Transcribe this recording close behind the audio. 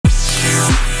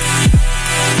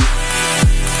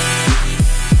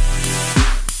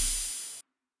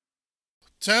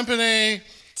Timpani.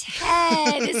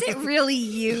 Ted, is it really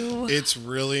you? It's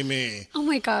really me. Oh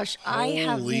my gosh, I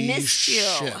have missed you.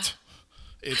 Shit.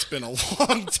 It's been a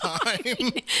long time.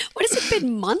 What has it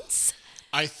been, months?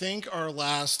 I think our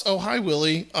last... Oh, hi,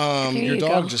 Willie. Your you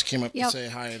dog go. just came up Yep. to say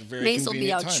hi at a very Maze will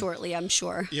convenient be out time. shortly, I'm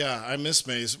sure. Yeah, I miss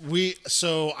Maze.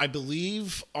 So I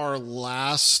believe our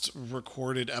last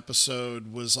recorded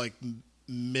episode was like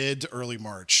mid to early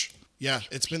March. Yeah,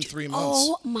 it's been 3 months.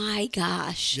 Oh my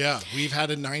gosh. Yeah, we've had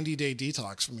a 90-day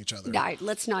detox from each other. No,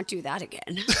 let's not do that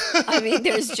again. I mean,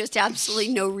 there's just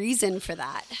absolutely no reason for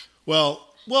that. Well,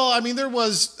 I mean, there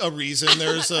was a reason.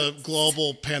 There's a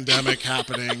global pandemic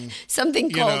happening. Something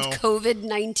called know.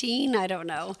 COVID-19, I don't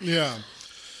know. Yeah.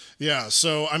 Yeah.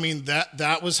 So, I mean,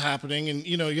 that was happening. And,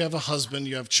 you have a husband,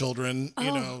 you have children, so I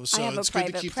have it's a good to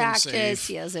private keep practice. them safe.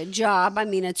 He has a job. I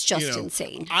mean, it's just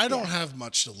insane. I don't have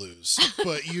much to lose,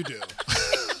 but you do.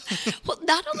 Well,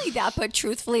 not only that, but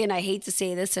truthfully, and I hate to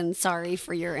say this and sorry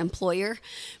for your employer,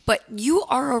 but you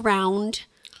are around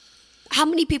how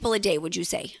many people a day would you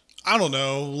say? I don't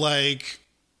know, like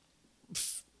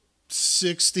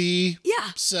 60, Yeah.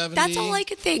 70. That's all I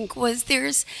could think was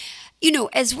there's,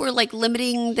 as we're like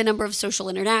limiting the number of social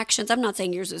interactions, I'm not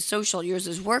saying yours is social, yours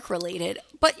is work related,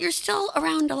 but you're still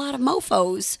around a lot of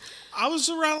mofos. I was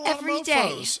around a lot Every of day.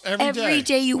 mofos. Every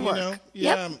day you work.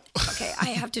 Yeah. Yep. Okay, I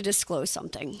have to disclose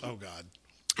something. Oh, God.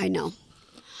 I know.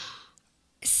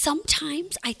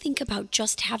 Sometimes I think about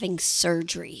just having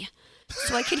surgery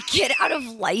so I could get out of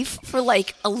life for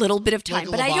like a little bit of time.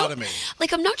 Like a but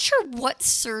lobotomy. I'm not sure what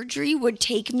surgery would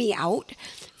take me out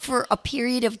for a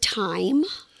period of time.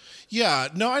 Yeah,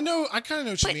 no, I know. I kind of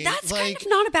know what you But mean. that's kind of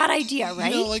not a bad idea,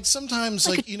 right? Like sometimes,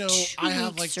 Like like, a I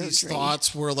have 2-week like these surgery.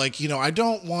 thoughts where like, I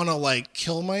don't want to like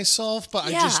kill myself, but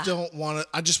I just Yeah. don't want to,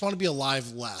 I just want to be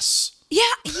alive less. Yeah.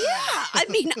 I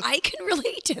mean, I can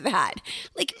relate to that.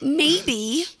 Like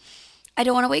maybe I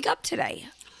don't want to wake up today.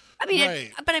 I mean,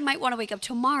 Right. but I might want to wake up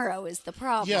tomorrow is the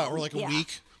problem. Yeah, or like a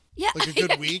week. Yeah. Like a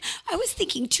good week. I was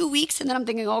thinking 2 weeks, and then I'm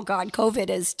thinking, oh God, COVID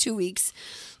is 2 weeks.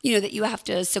 That you have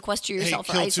to sequester yourself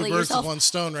or kill two isolate birds with yourself. one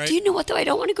stone, right? Do you know what though? I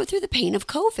don't want to go through the pain of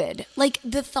COVID. Like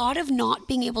the thought of not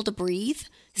being able to breathe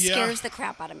Yeah. scares the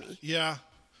crap out of me. Yeah.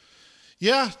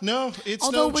 Yeah, no, it's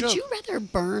Although, no would joke. you rather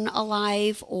burn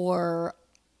alive or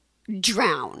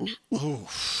drown? Ooh.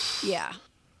 Yeah.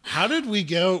 How did we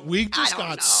go? We just don't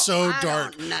got know. so I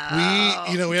dark. don't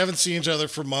know. We haven't seen each other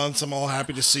for months. I'm all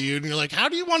happy to see you. And you're like, how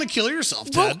do you want to kill yourself,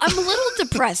 Ted? Well, I'm a little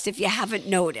depressed if you haven't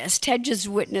noticed. Ted just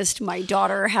witnessed my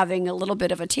daughter having a little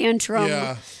bit of a tantrum.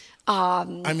 Yeah.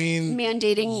 I mean,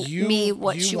 mandating you, me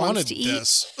what you she wants wanted to eat.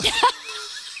 this.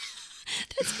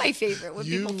 That's my favorite when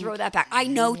You- people throw that back. I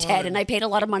know, Ted, wanted- and I paid a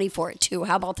lot of money for it too.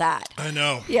 How about that? I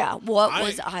know. Yeah. What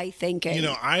was I thinking?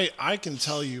 I can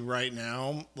tell you right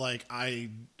now, like I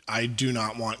do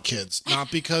not want kids.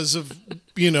 Not because of,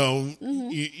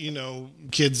 Mm-hmm.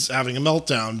 kids having a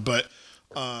meltdown, but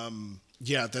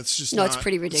yeah, that's just No, not, it's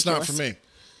pretty ridiculous. It's not for me.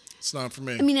 It's not for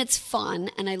me. I mean, it's fun,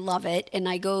 and I love it. And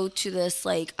I go to this,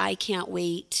 like, I can't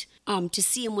wait to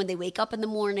see them when they wake up in the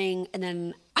morning, and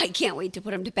then I can't wait to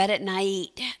put them to bed at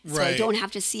night, so I Right. don't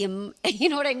have to see them. You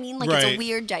know what I mean? Like, it's a Right.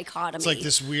 weird dichotomy. It's like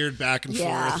this weird back and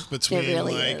yeah, forth between it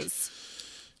really like is.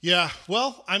 yeah.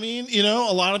 Well, I mean,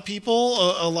 a lot of people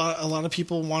a lot of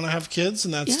people want to have kids,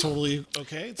 and that's Yeah. totally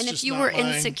okay. It's And just if you not were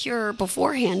my- insecure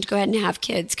beforehand, go ahead and have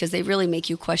kids because they really make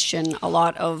you question a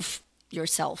lot of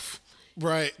yourself.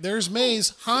 right, there's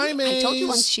Maze. Hi, Maze. I told you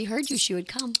once she heard you, she would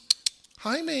come.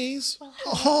 Hi, Maze.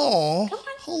 Oh,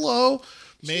 hello.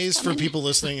 Maze, for coming. people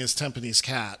listening, is Timpani's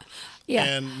cat. Yeah.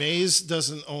 And Maze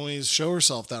doesn't always show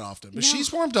herself that often, but No.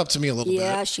 she's warmed up to me a little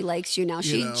Yeah, bit. she likes you now. You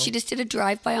She know. just did a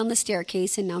drive-by on the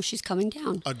staircase, and now she's coming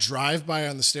down. A drive-by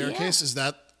on the staircase, is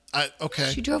that...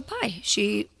 okay. She drove by.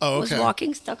 She Oh, was okay.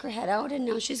 walking, stuck her head out, and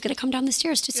now she's going to come down the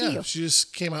stairs to see Yeah, you. she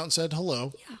just came out and said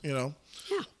hello, Yeah.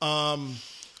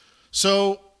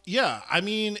 So yeah, I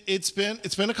mean, it's been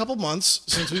a couple months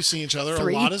since we've seen each other.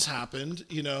 3. A lot has happened.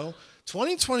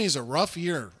 2020 is a rough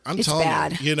year. I'm It's telling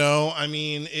bad. you. I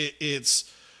mean, it's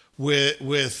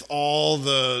with all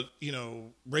the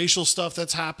racial stuff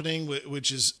that's happening,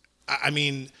 which is, I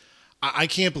mean, I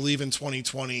can't believe in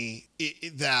 2020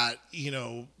 that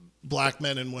black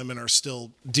men and women are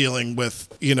still dealing with,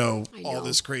 all know.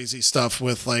 this crazy stuff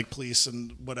with like police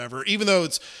and whatever, even though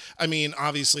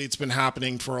obviously it's been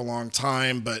happening for a long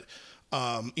time, but,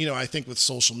 I think with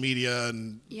social media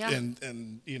and, Yeah.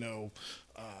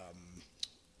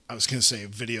 I was going to say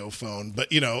video phone,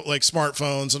 but like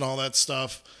smartphones and all that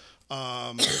stuff.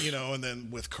 And then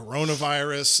with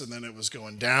coronavirus, and then it was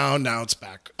going down. Now it's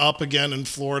back up again in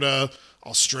Florida.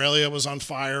 Australia was on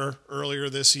fire earlier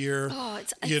this year. Oh,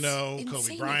 it's Kobe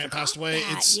insane. Bryant passed away.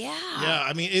 That. Yeah.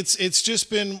 I mean, it's just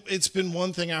been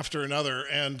one thing after another,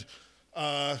 and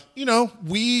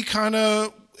we kind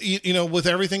of. With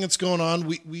everything that's going on,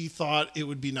 we thought it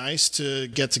would be nice to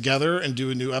get together and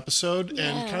do a new episode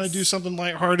and kind of do something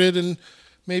lighthearted and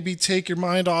maybe take your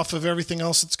mind off of everything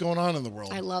else that's going on in the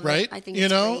world. I love right? it. I think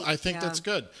it's great. I think that's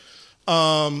good.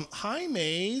 Hi,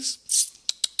 Maze.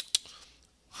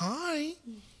 Hi.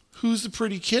 Who's the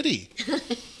pretty kitty?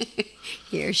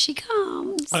 Here she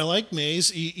comes. I like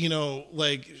Maze.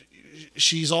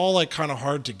 She's all like kind of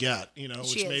hard to get,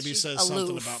 which maybe She's says aloof.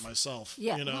 something about myself.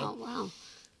 Yeah. Wow.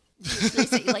 It's nice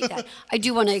that you like that. I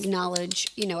do want to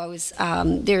acknowledge, I was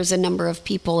there's a number of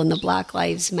people in the Black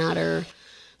Lives Matter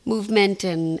movement,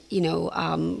 and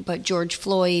but George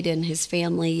Floyd and his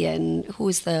family, and who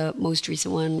was the most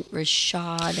recent one?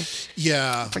 Rashad.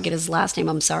 Yeah. I forget his last name.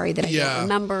 I'm sorry that I don't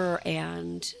remember.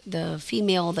 And the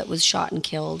female that was shot and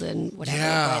killed and whatever.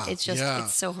 Yeah. But it's just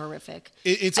it's so horrific.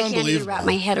 It's I can't unbelievable. even wrap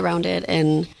my head around it,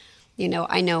 and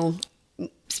I know.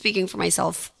 Speaking for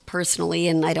myself personally,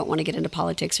 and I don't want to get into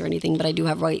politics or anything, but I do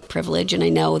have white privilege, and I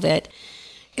know that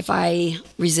if I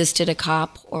resisted a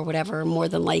cop or whatever, more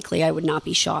than likely I would not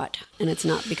be shot. And it's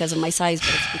not because of my size,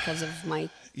 but it's because of my,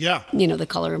 the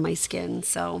color of my skin.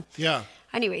 So,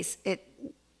 anyways,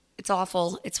 it's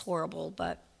awful. It's horrible,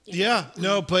 but.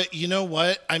 But you know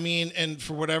what? I mean, and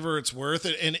for whatever it's worth,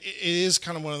 and it is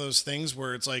kind of one of those things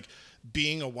where it's like,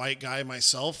 being a white guy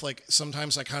myself, like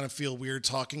sometimes I kind of feel weird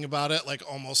talking about it, like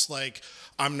almost like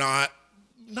I'm not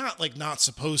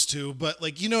supposed to, but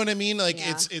like, you know what I mean? Like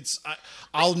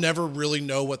I'll never really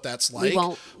know what that's like.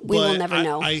 We will never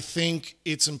know. I think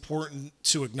it's important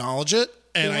to acknowledge it.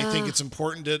 And I think it's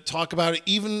important to talk about it,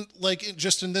 even like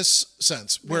just in this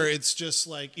sense, where it's just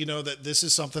like, that this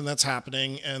is something that's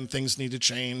happening and things need to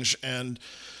change. And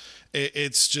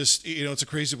it's just, it's a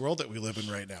crazy world that we live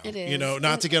in right now. It is.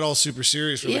 Not to get all super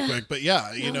serious really quick, but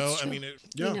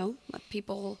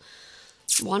people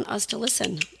want us to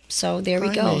listen. So there we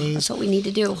go. Maze. That's what we need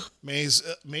to do. Maze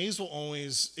will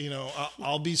always,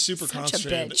 I'll be super Such a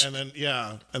concentrated,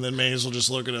 bitch. and then Maze will just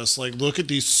look at us like, look at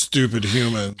these stupid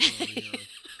humans over here,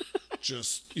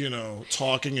 just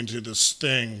talking into this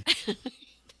thing.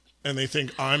 And they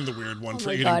think I'm the weird one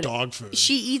for eating dog food.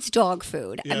 She eats dog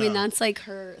food. Yeah. I mean, that's like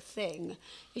her thing.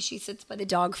 She sits by the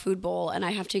dog food bowl, and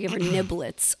I have to give her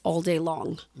niblets all day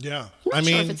long. Yeah. I'm not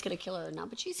sure if it's going to kill her or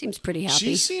not, but she seems pretty happy.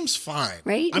 She seems fine.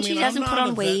 Right? And she hasn't put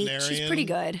on weight. Veterinarian. She's pretty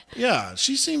good. Yeah.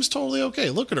 She seems totally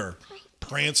okay. Look at her.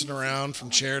 Prancing around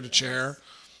from chair to chair.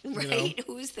 Right?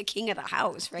 Who's the king of the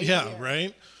house, right? Yeah, here.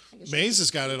 right? Maze has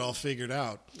got it all figured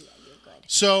out.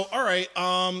 So, all right.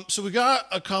 So we got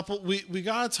a couple. We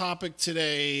got a topic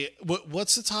today.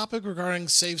 What's the topic regarding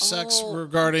safe sex?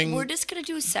 We're just gonna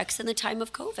do sex in the time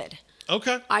of COVID.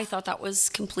 Okay. I thought that was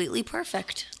completely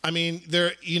perfect. I mean,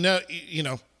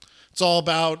 it's all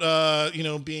about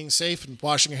being safe and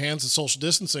washing your hands and social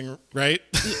distancing, right?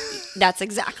 That's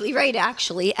exactly right,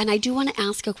 actually. And I do want to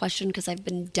ask a question because I've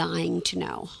been dying to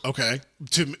know. Okay.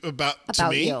 About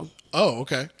me? You. Oh,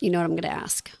 okay. You know what I'm gonna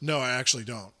ask? No, I actually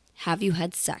don't. Have you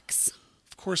had sex?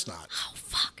 Of course not. Oh,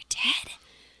 fuck, Ted.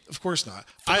 Of course not.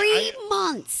 3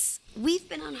 months. We've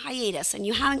been on hiatus, and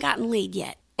you haven't gotten laid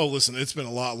yet. Oh, listen, it's been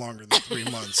a lot longer than 3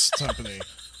 months, Tiffany.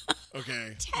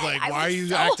 Okay. Ted, like, I why are was you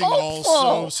so acting all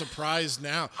hopeful. so surprised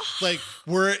now? Like,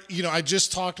 I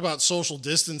just talked about social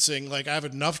distancing. Like, I have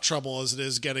enough trouble as it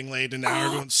is getting laid, and now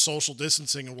everyone's social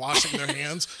distancing and washing their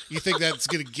hands. You think that's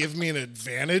going to give me an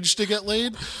advantage to get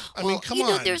laid? I mean, come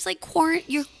on. There's like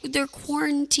they're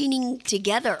quarantining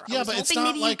together. Yeah, but it's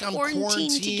not like I'm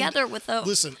quarantined together with a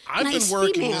Listen, I've nice been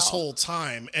working female. this whole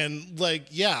time, and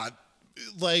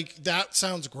that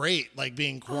sounds great. Like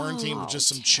being quarantined with just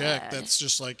some chick Ted. that's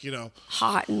just like,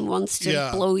 hot and wants to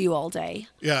blow you all day.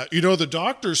 Yeah, the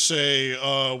doctors say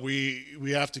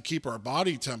we have to keep our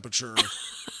body temperature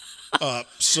up.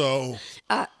 So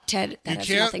Ted, that has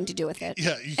nothing to do with it.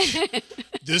 Yeah,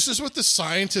 this is what the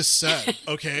scientists said.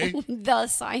 Okay, the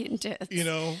scientists.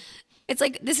 It's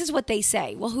like, this is what they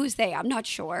say. Well, who's they? I'm not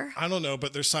sure. I don't know,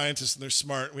 but they're scientists and they're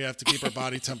smart. We have to keep our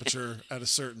body temperature at a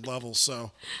certain level,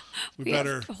 so we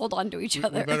better have to hold on to each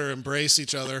other. We better embrace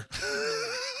each other.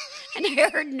 And I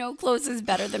heard no clothes is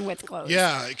better than with clothes.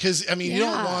 Yeah, because, you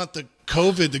don't want the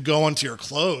COVID to go onto your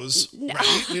clothes,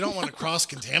 right? We don't want to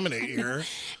cross-contaminate here.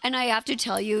 And I have to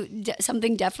tell you,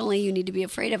 something definitely you need to be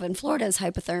afraid of in Florida is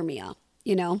hypothermia.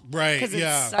 you know? Right, Because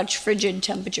yeah. it's such frigid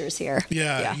temperatures here.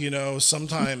 Yeah, you know,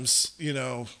 sometimes, you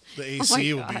know, the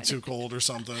AC will be God. too cold or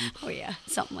something. Oh, yeah,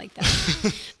 something like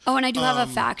that. Oh, and I do have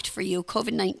a fact for you.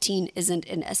 COVID-19 isn't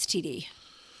an STD.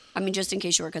 I mean, just in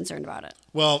case you were concerned about it.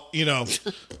 Well, you know,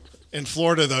 in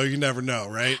Florida, though, you never know,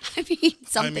 right? I mean,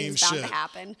 something's bound shit. to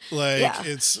happen. Like, Yeah.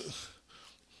 it's...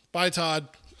 Bye, Todd.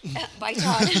 Bye,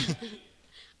 Todd.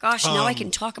 Gosh, now I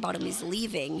can talk about him. He's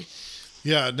leaving.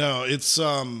 Yeah, no, it's...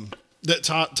 that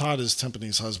Todd is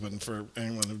Timpani's husband, for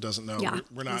anyone who doesn't know. Yeah,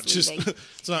 We're not he's just... leaving.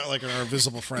 It's not like our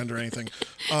invisible friend or anything.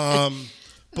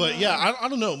 But yeah, I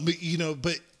don't know. But, you know,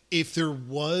 but if there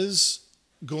was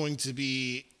going to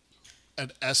be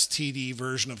an STD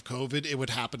version of COVID, it would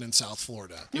happen in South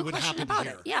Florida. No it would question happen about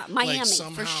here. it. Yeah, Miami, for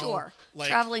somehow, sure. like,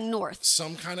 Traveling north.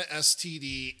 some kind of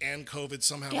STD and COVID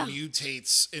somehow Yeah.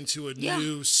 mutates into a Yeah.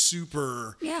 new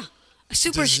super. Yeah. A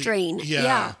super Does he- strain.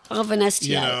 yeah. Of an STI.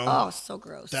 You know, oh, so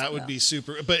gross. That would Yeah. be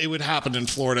super, but it would happen in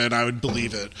Florida, and I would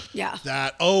believe it. Yeah.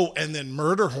 And then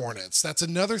murder hornets. That's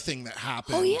another thing that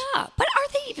happened. Oh, yeah. But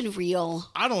are they even real?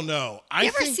 I don't know. You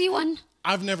ever see one?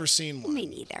 I've never seen one. Me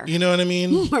neither. You know what I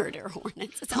mean? Murder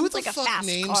hornets. It Who sounds the like a fuck fast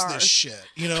names car. this shit?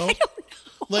 You know? I don't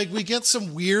know. Like, we get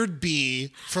some weird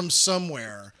bee from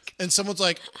somewhere, and someone's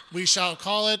like, "We shall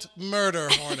call it murder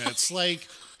hornets." Like,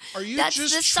 are you That's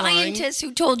just the trying? scientist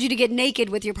who told you to get naked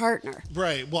with your partner.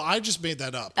 Right. Well, I just made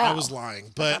that up. I Oh. was lying, I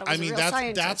thought but it was I a mean real that's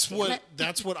scientist, damn it.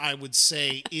 that's what I would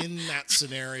say in that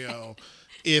scenario,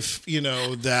 if you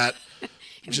know that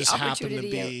If just the happened to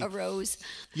opportunity be. arose.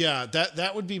 Yeah,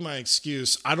 that would be my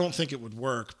excuse. I don't think it would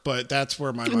work, but that's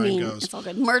where my I mind mean, goes. it's all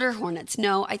good. Murder hornets.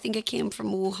 No, I think it came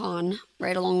from Wuhan,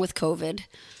 right along with COVID.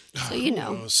 So, you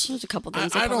know, knows? there's a couple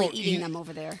things. I They're probably don't eating eat- them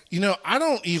over there. You know, I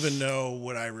don't even know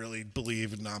what I really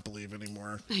believe and not believe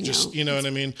anymore. I Just know. you know what I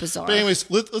mean. bizarre. But anyways,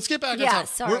 let's get back on Yeah, top.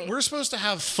 sorry. We're supposed to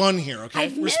have fun here, okay?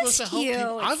 I've we're missed supposed to help you.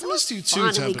 people. It's I've so missed you too, fun,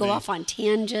 and we go Tiffany. off on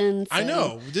tangents. I and-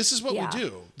 know. This is what Yeah. we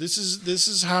do. This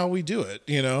is how we do it,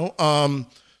 you know?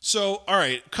 So, all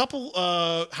right, couple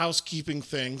housekeeping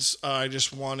things. I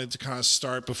just wanted to kind of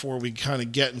start before we kind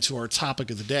of get into our topic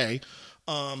of the day.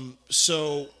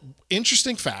 So,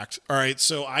 interesting fact. All right,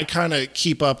 so I kind of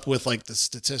keep up with like the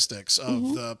statistics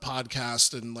of the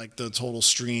podcast and like the total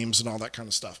streams and all that kind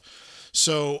of stuff.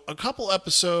 So, a couple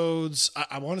episodes,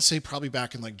 I want to say probably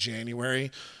back in like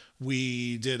January,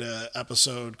 we did a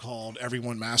episode called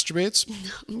Everyone Masturbates,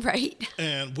 Right.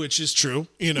 and which is true,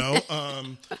 you know.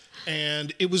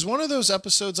 And it was one of those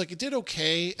episodes, like it did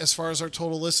okay as far as our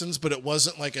total listens, but it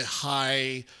wasn't like a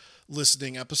high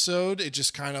listening episode. It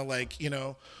just kind of like, you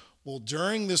know, well,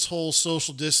 during this whole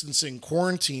social distancing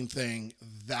quarantine thing,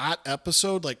 that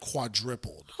episode like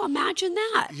quadrupled. Oh, imagine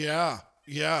that. Yeah.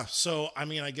 Yeah. So, I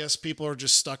mean, I guess people are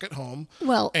just stuck at home.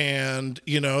 Well, and,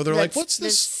 you know, they're like, That's what's the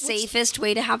this? What's-" safest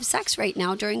way to have sex right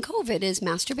now during COVID is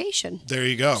masturbation. There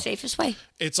you go. Safest way.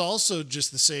 It's also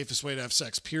just the safest way to have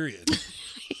sex, period,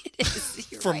 It is.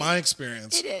 You're from right. my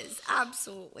experience. It is.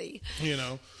 Absolutely. You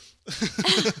know.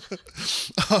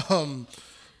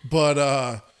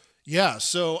 But yeah,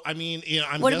 so I mean, you know,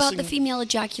 I'm What guessing about the female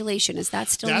ejaculation? Is that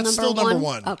still that's number still one? number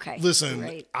one. Okay. Listen,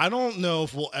 Great. I don't know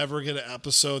if we'll ever get an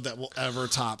episode that will ever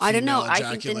top. I don't know. female I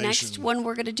think the ejaculation. next one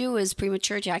we're going to do is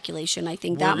premature ejaculation. I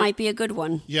think that might be a good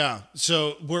one. Yeah,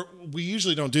 so we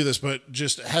usually don't do this, but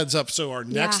just a heads up. So our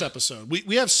next Yeah. episode,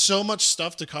 we have so much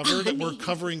stuff to cover that we're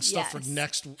covering stuff yes. for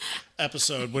next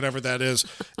episode, whatever that is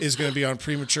going to be on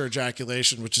premature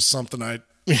ejaculation, which is something I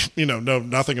know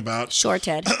nothing about. Short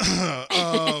Ted.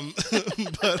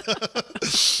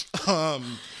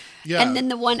 Yeah, And then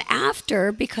the one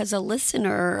after, because a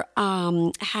listener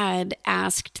had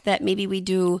asked that maybe we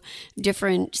do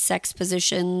different sex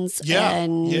positions Yeah.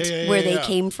 and Yeah, where they yeah.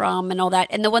 came from and all that.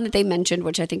 And the one that they mentioned,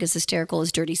 which I think is hysterical,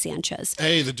 is Dirty Sanchez.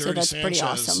 hey, the Dirty So that's Sanchez, pretty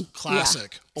awesome.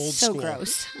 classic, old so school.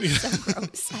 gross. So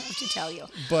gross, I have to tell you.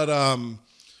 But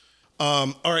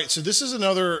all right, so this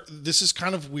is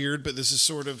kind of weird, but this is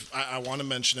sort of I want to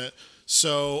mention it.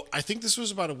 So I think this was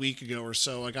about a week ago or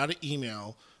so. I got an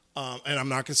email, and I'm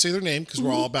not going to say their name because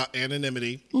we're all about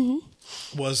anonymity.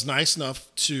 Was nice enough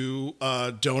to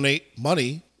donate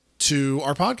money to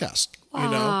our podcast. You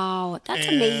know, Wow, that's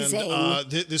and, amazing.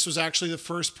 this was actually the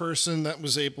first person that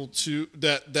was able to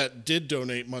that did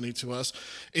donate money to us.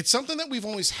 It's something that we've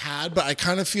always had, but I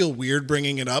kind of feel weird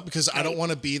bringing it up because I don't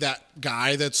want to be that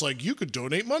guy that's like, you could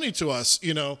donate money to us,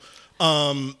 you know.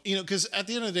 Because at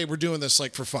the end of the day, we're doing this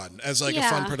like for fun, as like a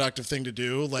fun, Yeah. productive thing to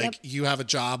do. Like Yep. you have a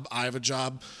job, I have a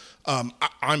job.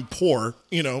 I'm poor,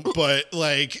 you know, but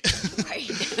like, Right.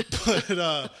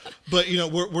 but you know,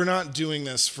 we're not doing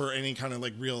this for any kind of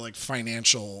like real like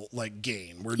financial like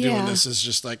gain. We're doing Yeah. this as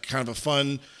just like kind of a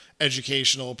fun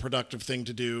educational, productive thing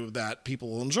to do that people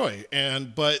will enjoy.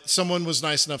 But someone was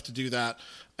nice enough to do that.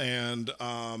 And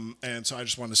so I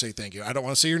just want to say thank you. I don't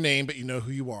want to say your name, but you know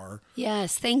who you are.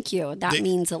 Yes, thank you. That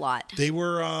means a lot. They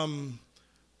were,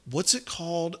 what's it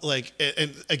called? Like,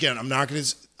 and again, I'm not going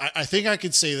to, I think I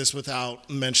could say this without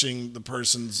mentioning the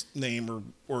person's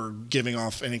name or giving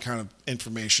off any kind of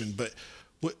information, but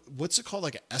what's it called?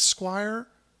 Like an Esquire?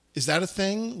 Is that a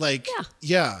thing? Like,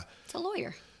 yeah. It's a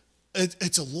lawyer.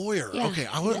 It's a lawyer. Yeah, okay.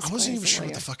 I wasn't even sure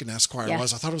what the fucking Esquire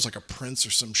was. I thought it was like a prince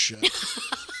or some shit.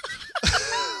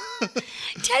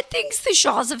 Ted thinks the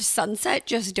Shaws of Sunset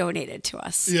just donated to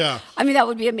us. Yeah. I mean, that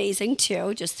would be amazing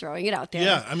too, just throwing it out there.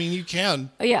 Yeah. I mean, you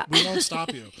can. Yeah. We won't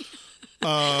stop you.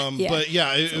 But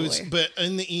yeah, it was, but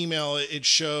in the email, it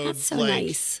showed That's so like,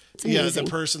 nice. It's amazing. the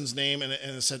person's name and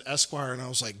it said Esquire. And I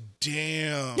was like,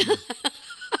 damn.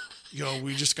 Yo,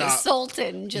 we just got. The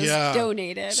Sultan just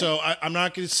donated. So I'm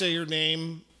not going to say your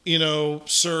name,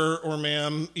 sir or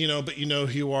ma'am, but you know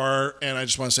who you are. And I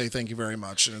just want to say thank you very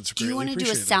much. And it's greatly appreciated. Do you want to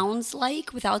do a sounds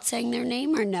like without saying their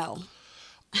name or no?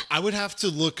 I would have to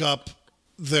look up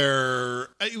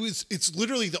it's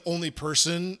literally the only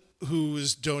person who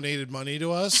has donated money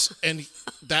to us, and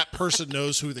that person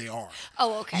knows who they are.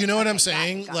 Oh, okay. You know what I'm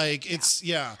saying? Got it. It's,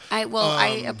 yeah.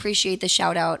 I appreciate the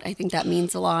shout out. I think that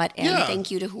means a lot. And thank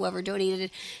you to whoever donated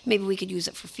it. Maybe we could use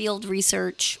it for field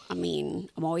research. I mean,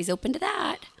 I'm always open to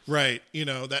that. Right.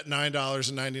 That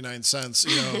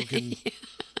 $9.99, can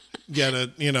get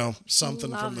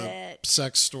something from the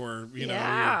sex store,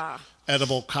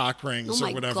 edible cock rings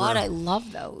or whatever. Oh my God, I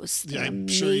love those. They're I'm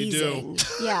amazing. sure you do.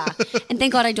 Yeah. And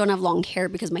thank God I don't have long hair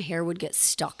because my hair would get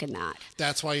stuck in that.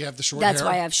 That's why you have the short hair? That's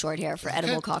why I have short hair for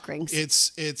edible cock rings. So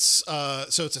it's a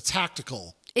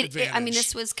tactical advantage. I mean,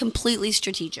 this was completely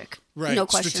strategic. Right. No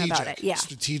question about it. Yeah.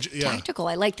 Strategic. Yeah. Tactical.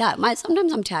 I like that.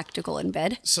 Sometimes I'm tactical in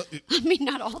bed. So, I mean,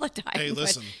 not all the time. Hey,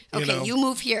 listen. You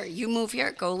move here. You move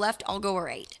here. Go left. I'll go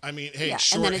right. I mean, hey,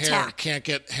 short hair can't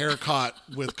get hair caught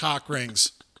with cock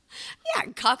rings. Yeah,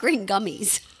 cock ring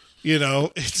gummies.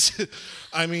 It's,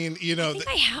 I mean, I think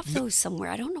I have those somewhere.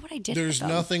 I don't know what I did. There's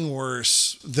nothing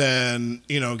worse than,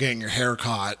 getting your hair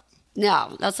caught.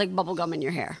 No, that's like bubble gum in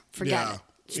your hair. Forget it.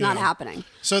 It's not happening.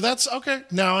 So that's okay.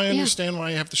 Now I understand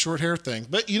why you have the short hair thing.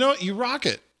 But you know what? You rock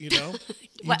it. You do your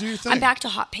thing. I'm back to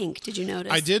hot pink. Did you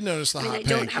notice? I did notice the hot pink. I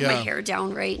don't have my hair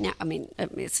down right now. I mean,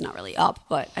 it's not really up,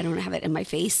 but I don't have it in my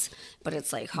face. But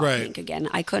it's like hot pink again.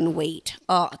 I couldn't wait.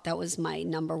 Oh, that was my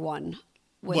number one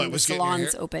when the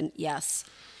salons open. Yes.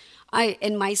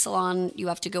 In my salon, you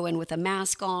have to go in with a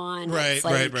mask on. Right.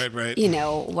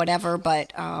 Whatever.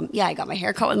 But I got my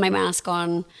hair cut with my mask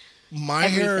on. My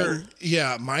hair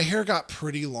got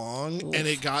pretty long. Oof. And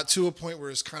it got to a point where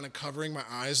it's kind of covering my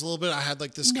eyes a little bit. I had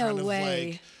like this kind of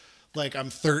like I'm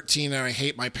 13 and I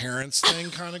hate my parents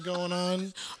thing kind of going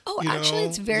on. Oh, actually,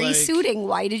 it's very suiting.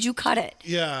 Why did you cut it?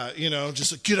 Yeah,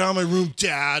 just like, get out of my room,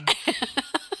 Dad.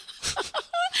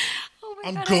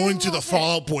 I'm going to the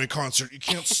Fall Out Boy concert. You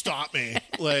can't stop me.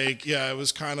 It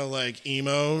was kind of like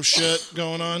emo shit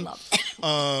going on.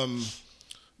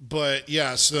 But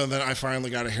yeah, so then I finally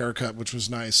got a haircut, which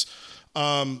was nice.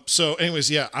 So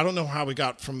anyways, I don't know how we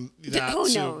got from that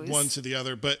to one to the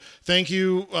other, but thank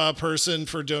you, person,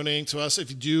 for donating to us.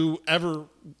 If you do ever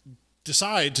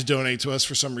decide to donate to us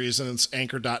for some reason, it's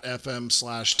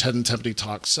anchor.fm/Ted and Tiffany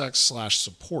Talk Sex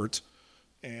 /support.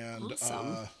 And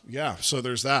awesome. So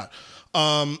there's that.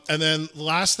 And then the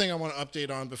last thing I want to update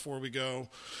on before we go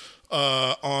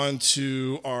on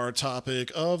to our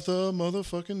topic of the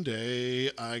motherfucking day.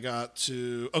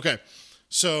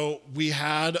 So we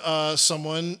had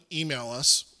someone email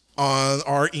us on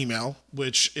our email,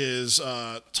 which is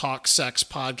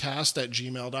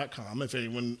talksexpodcast@gmail.com. If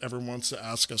anyone ever wants to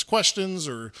ask us questions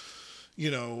or,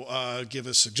 give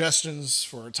us suggestions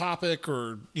for a topic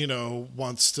or,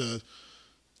 wants to,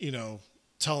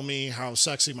 tell me how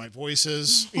sexy my voice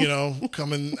is,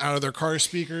 coming out of their car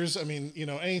speakers. I mean,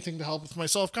 anything to help with my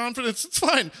self-confidence, it's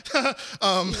fine.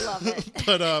 Love it.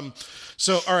 But,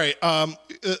 so, all right.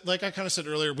 Like I kind of said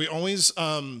earlier, we always,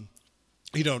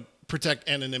 protect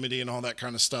anonymity and all that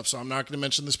kind of stuff. So I'm not going to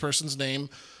mention this person's name.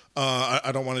 I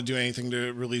don't want to do anything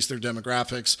to release their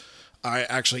demographics. I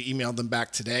actually emailed them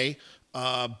back today.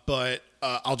 But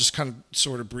I'll just kind of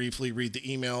sort of briefly read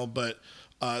the email, but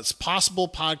it's possible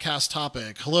podcast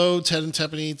topic. Hello, Ted and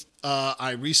Tiffany.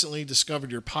 I recently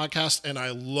discovered your podcast and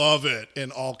I love it,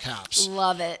 in all caps.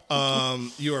 Love it.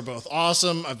 You are both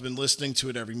awesome. I've been listening to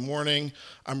it every morning.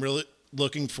 I'm really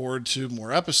looking forward to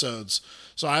more episodes.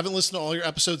 So I haven't listened to all your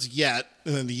episodes yet.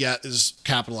 And then the yet is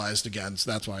capitalized again. So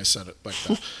that's why I said it like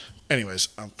that. Anyways,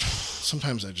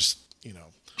 sometimes I just,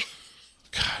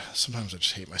 God, sometimes I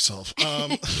just hate myself.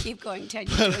 Keep going, Ted.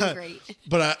 You're doing great.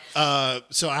 But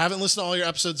so I haven't listened to all your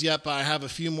episodes yet, but I have a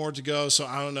few more to go. So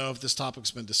I don't know if this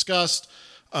topic's been discussed.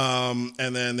 And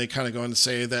then they kind of go on to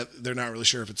say that they're not really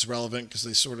sure if it's relevant because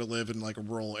they sort of live in like a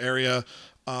rural area.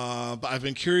 But I've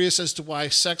been curious as to why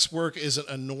sex work isn't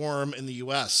a norm in the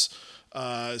U.S.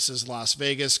 It says Las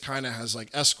Vegas kind of has like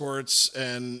escorts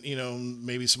and,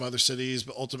 maybe some other cities,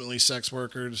 but ultimately sex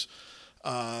workers,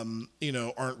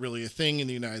 aren't really a thing in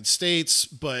the United States,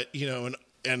 but,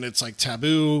 and it's like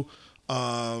taboo.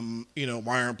 Why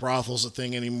aren't brothels a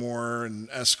thing anymore and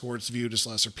escorts viewed as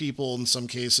lesser people in some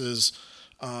cases?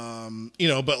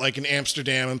 But like in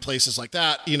Amsterdam and places like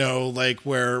that, like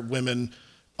where women,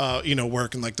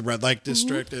 work in like the red light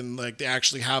district and like they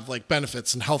actually have like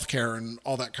benefits and healthcare and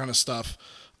all that kind of stuff.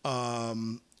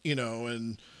 And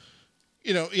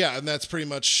that's pretty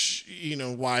much,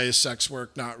 why is sex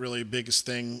work not really a biggest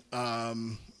thing?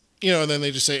 And then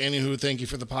they just say, anywho, thank you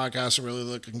for the podcast. I'm really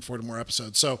looking forward to more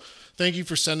episodes. So thank you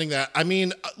for sending that. I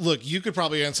mean, look, you could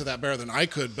probably answer that better than I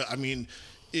could, but I mean,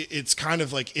 it's kind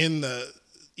of like in the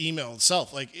email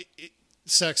itself, like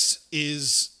sex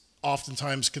is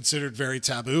oftentimes considered very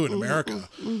taboo in America.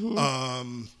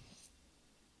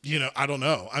 I don't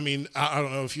know. I mean, I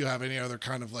don't know if you have any other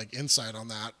kind of like insight on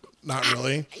that. Not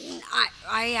really.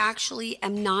 I actually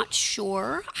am not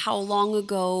sure how long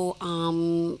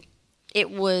ago it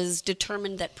was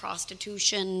determined that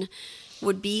prostitution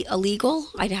would be illegal.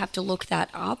 I'd have to look that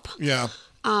up. Yeah.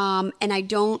 And I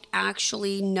don't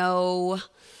actually know,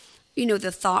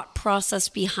 the thought process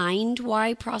behind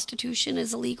why prostitution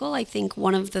is illegal. I think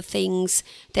one of the things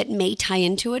that may tie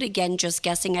into it, again, just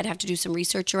guessing, I'd have to do some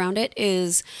research around it,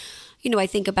 is, I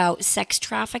think about sex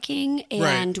trafficking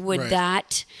and would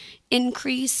that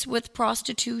increase with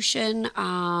prostitution?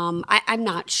 I'm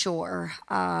not sure.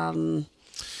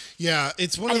 Yeah,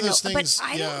 it's one of those things. But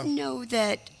I don't know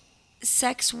that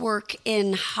sex work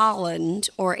in Holland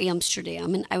or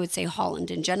Amsterdam, and I would say Holland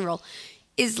in general,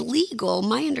 is legal.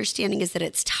 My understanding is that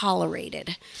it's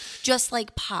tolerated, just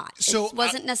like pot. So it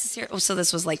wasn't necessarily. So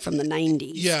this was like from the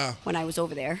 90s. Yeah. When I was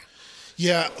over there.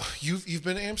 Yeah, you've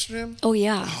been to Amsterdam? Oh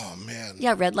yeah. Oh man.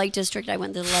 Yeah, red light district. I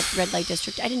went to the red light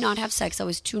district. I did not have sex. I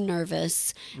was too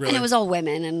nervous, Really? and it was all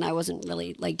women, and I wasn't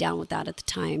really like down with that at the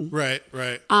time. Right.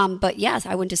 But yes,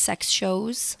 I went to sex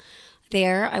shows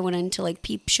there. I went into like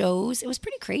peep shows. It was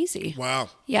pretty crazy. Wow.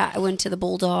 Yeah, I went to the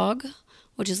Bulldog,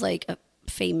 which is like a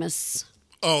famous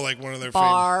like one of their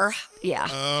bar. Yeah.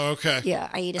 Oh, okay. Yeah,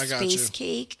 I ate a got space you.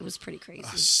 cake. It was pretty crazy.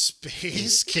 A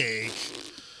space cake.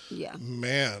 Yeah.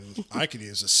 Man, I could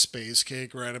use a space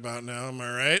cake right about now. Am I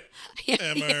right?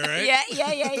 Am I right?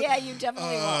 Yeah. You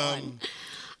definitely want one.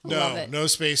 Love it. No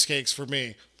space cakes for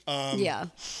me. Yeah.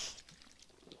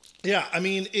 Yeah, I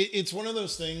mean, it's one of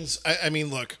those things. I mean,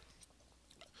 look,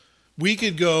 we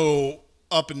could go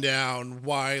up and down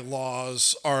why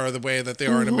laws are the way that they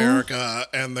are in America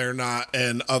and they're not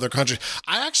in other countries.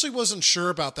 I actually wasn't sure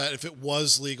about that, if it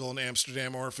was legal in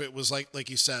Amsterdam or if it was like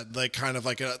you said, like kind of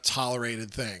like a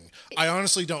tolerated thing. I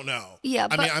honestly don't know. Yeah,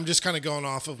 I mean, I'm just kind of going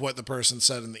off of what the person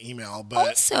said in the email, but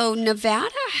Also,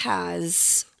 Nevada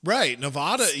has right,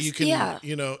 Nevada, you can, Yeah.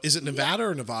 is it Nevada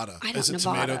or Nevada? I don't- Is it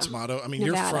Nevada. tomato? I mean,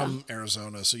 Nevada. you're from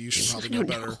Arizona, so you should probably I know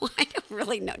don't better. know. I don't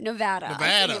really know. Nevada.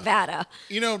 I say Nevada.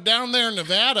 Nevada. Down there in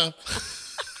Nevada,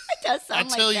 It does I sound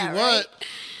tell like you that, what, right?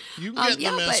 you can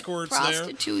get them but escorts there.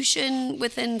 prostitution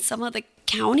within some of the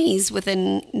counties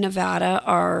within Nevada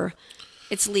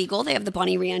it's legal. They have the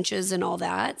bunny ranches and all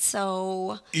that.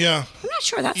 So Yeah. I'm not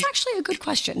sure. That's actually a good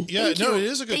question. Yeah, Thank no, you. it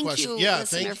is a good question. Thank you, Yeah,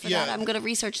 listener, for yeah. that. I'm going to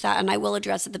research that, and I will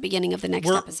address at the beginning of the next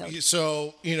episode.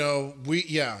 So,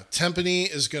 Tempany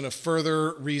is going to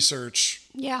further research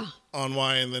Yeah. on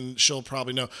why, and then she'll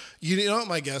probably know. You know what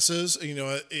my guess is?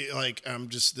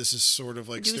 This is sort of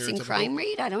like Reducing stereotypical. crime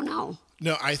rate? I don't know.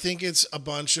 No, I think it's a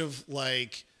bunch of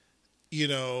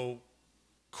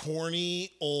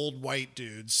corny old white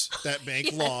dudes that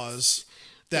make laws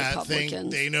that think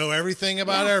Republicans. they know everything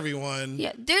about everyone.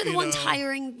 Yeah, they're the you ones know.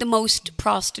 hiring the most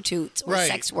prostitutes or Right.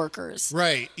 sex workers.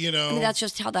 Right, I mean, that's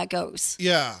just how that goes.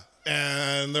 Yeah.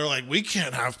 And they're like, we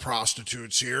can't have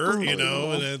prostitutes here, and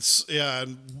it's,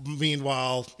 and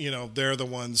meanwhile, they're the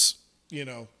ones,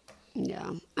 Yeah,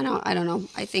 I don't know.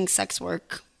 I think sex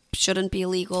work shouldn't be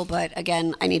illegal, but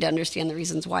again, I need to understand the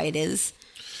reasons why it is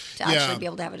to actually be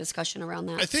able to have a discussion around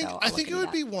that. I think So I'll look it into would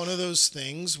that. be one of those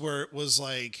things where it was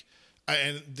like,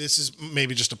 and this is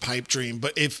maybe just a pipe dream,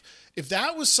 but if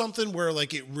that was something where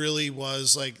like it really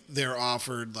was like they're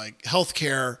offered like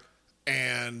healthcare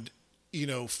and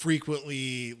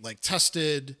frequently like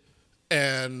tested,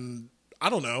 and I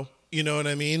don't know, You know what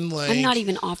I mean? Like, I'm not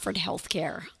even offered health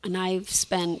care. And I've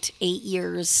spent 8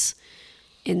 years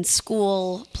in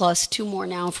school plus 2 more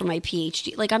now for my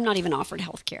PhD. Like, I'm not even offered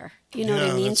health care. You know what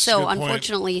I mean? that's a So good point.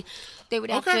 unfortunately, they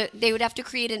would have to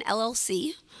create an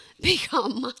LLC,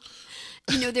 become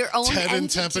their own Ted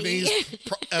and entity. Timpani's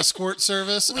Escort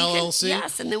Service, LLC.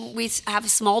 Yes, and then we have a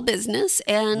small business,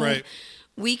 and Right.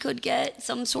 we could get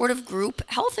some sort of group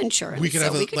health insurance. We could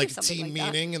have do a something team like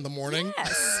that. meeting in the morning.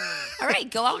 Yes. All right,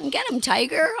 go out and get them,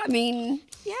 Tiger. I mean,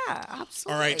 yeah,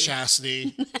 absolutely. All right,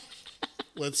 Chastity.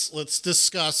 Let's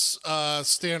discuss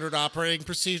standard operating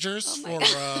procedures for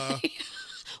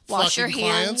Wash your fucking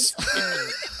hands.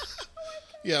 clients.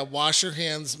 Yeah, wash your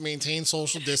hands, maintain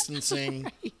social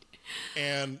distancing,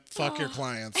 and fuck your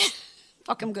clients.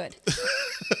 Fuck them good.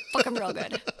 Fuck them real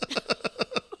good.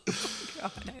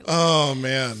 Oh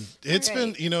man, it's All been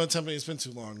right. Timpani, it's been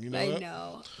too long. You know I that?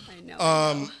 know.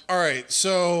 All right,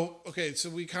 so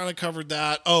we kind of covered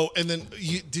that. Oh, and then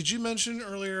did you mention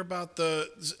earlier about the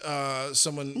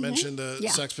someone mentioned the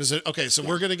Yeah. sex position? Okay, so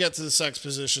we're gonna get to the sex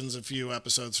positions a few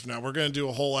episodes from now. We're gonna do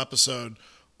a whole episode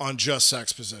on just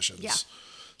sex positions. Yeah.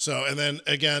 So and then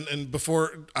again, and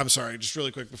I'm sorry, just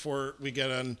really quick before we get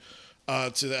on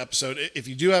to the episode, if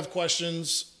you do have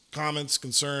questions, comments,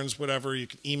 concerns, whatever, you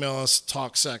can email us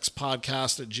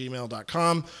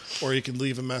talksexpodcast@gmail.com, or you can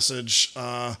leave a message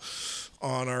on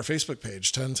our Facebook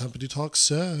page, 10 Timpani Talk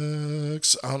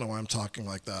Sex. I don't know why I'm talking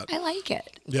like that. I like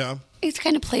it. Yeah. It's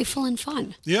kind of playful and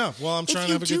fun. Yeah. Well, I'm trying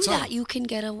to have a If you good do time. that, you can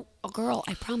get a girl.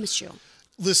 I promise you.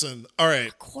 Listen, all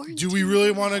right. Do we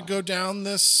really want to go down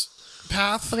this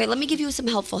path? Okay, let me give you some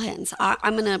helpful hints.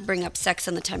 I'm going to bring up sex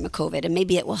in the time of COVID, and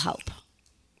maybe it will help.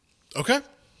 Okay.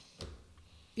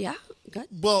 Yeah? Good.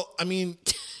 Well, I mean,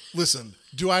 listen,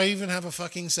 do I even have a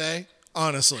fucking say?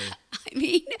 Honestly. I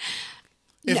mean,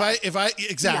 If I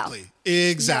exactly. No.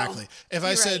 If I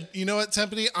You're said, right. you know what,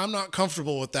 Timpani, I'm not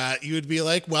comfortable with that, you would be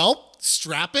like, well,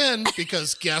 strap in,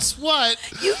 because guess what?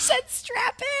 you said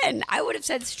strap in. I would have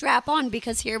said strap on,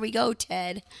 because here we go,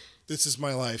 Ted. This is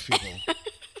my life, people.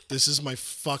 This is my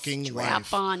fucking life.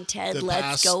 Strap on, Ted. The Let's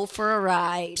past go for a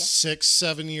ride.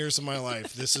 6-7 years of my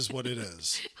life, this is what it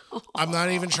is. I'm not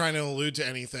even trying to allude to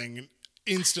anything.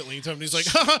 Instantly, Timpani's like,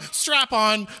 strap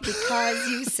on. Because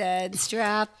you said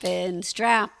strap in,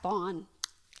 strap on.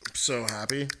 I'm so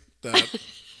happy that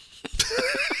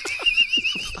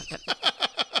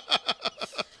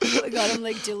Oh my God, I'm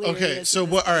like delirious. okay. So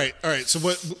what? All right. So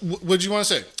what do you want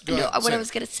to say? Go No, ahead, what say I it.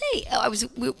 was going to say,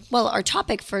 well, our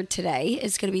topic for today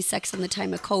is going to be sex in the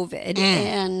time of COVID,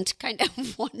 and kind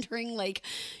of wondering, like,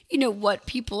 what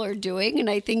people are doing. And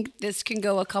I think this can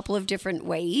go a couple of different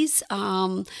ways.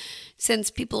 Since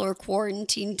people are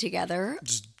quarantined together,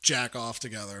 Just jack off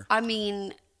together. I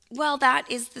mean, well, that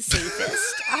is the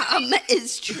safest,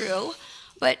 is true.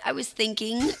 But I was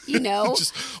thinking,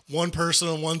 Just one person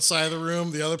on one side of the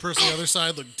room, the other person on the other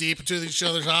side, look deep into each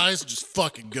other's eyes, and just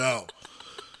fucking go.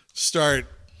 Start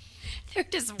they're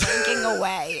just ranking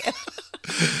away.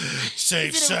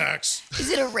 safe Is it a- sex.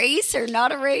 Is it a race or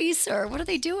not a race, or what are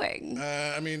they doing?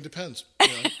 I mean, it depends.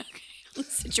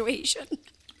 Situation.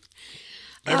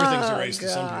 Everything's Oh, a race to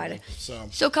some God. people. So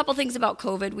So a couple things about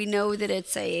COVID. We know that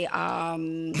it's a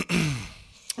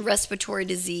respiratory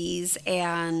disease,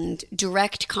 and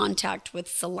direct contact with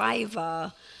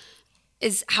saliva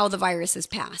is how the virus is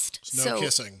passed. no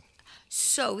kissing.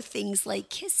 So things like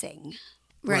kissing,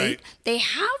 right? Right. They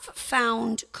have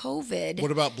found COVID. What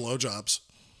about blowjobs?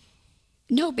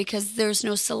 No, because there's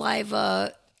no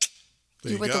saliva.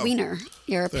 There you With go. a wiener,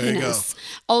 you're a There you penis.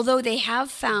 Although they have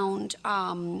found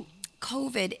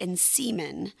COVID in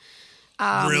semen.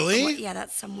 Really? Yeah,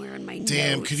 that's somewhere in my notes.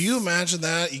 Damn, could you imagine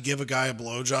that? You give a guy a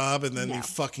blowjob and then No. you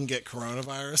fucking get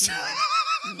coronavirus?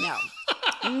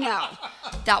 No,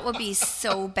 that would be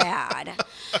so bad.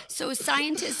 So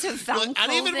scientists have found Look, I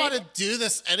don't even COVID. want to do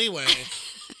this anyway.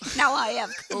 Now I have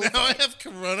COVID. Now I have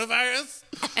coronavirus?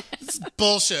 It's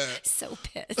bullshit. So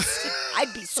pissed.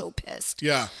 I'd be so pissed.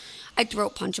 Yeah. I'd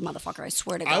throat punch a motherfucker. I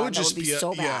swear to God, I would that just would be be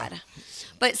so yeah. bad.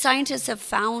 But scientists have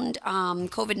found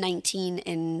COVID-19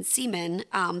 in semen.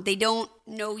 They don't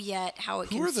know yet how it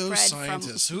Who can are those spread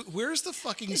scientists? Where's the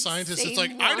fucking scientist? It's same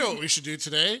like, I know one. what we should do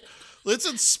today. Let's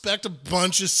inspect a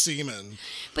bunch of semen.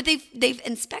 But they've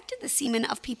inspected the semen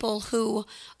of people who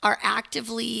are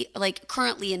actively, like,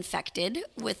 currently infected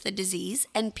with the disease,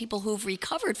 and people who've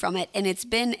recovered from it, and it's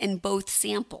been in both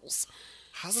samples.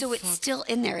 How the So it's fuck- still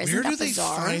in there. Isn't Where that do they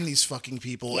bizarre? find these fucking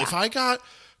people? Yeah. If I got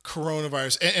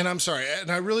coronavirus, and I'm sorry, and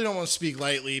I really don't want to speak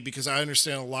lightly because I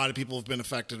understand a lot of people have been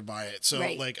affected by it. So,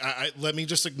 Right. like, I let me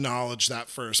just acknowledge that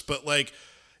first. But, like,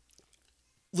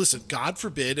 listen, God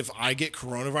forbid if I get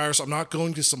coronavirus, I'm not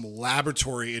going to some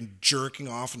laboratory and jerking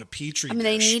off in a petri dish.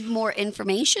 They need more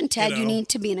information, Ted. You You know? need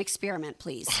to be an experiment,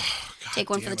 please. Take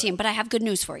one for the damn team. But I have good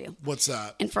news for you. What's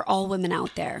that? And for all women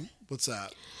out there. What's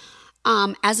that?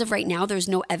 As of right now, there's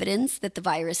no evidence that the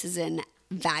virus is in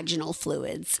vaginal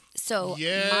fluids. So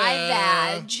my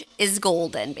vag is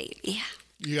golden, baby.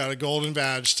 You got a golden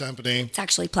vag, Tempany. It's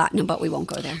actually platinum, but we won't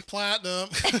go there. Platinum.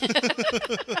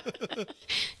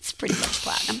 It's pretty much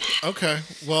platinum. Okay.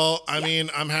 Well, I mean,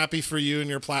 I'm happy for you and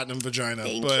your platinum vagina.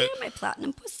 Thank but you, my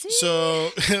platinum pussy. So,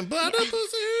 platinum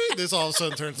pussy. This all of a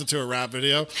sudden turns into a rap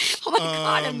video. Oh my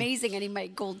God, amazing. I need my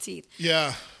gold teeth.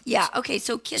 Yeah. Yeah, okay,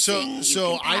 so kissing.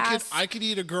 So you can pass. I could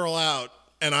eat a girl out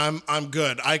and I'm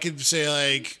good. I could say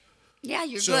like, yeah,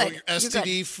 you're so good. you're You're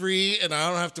STD good. free and I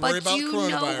don't have to worry about you coronavirus.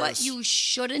 know what you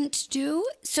shouldn't do?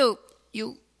 So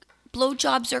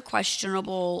blowjobs are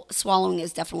questionable. Swallowing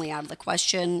is definitely out of the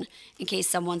question in case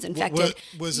someone's infected.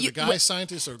 Was it a guy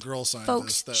scientist or a girl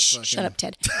scientist? Folks, shut up,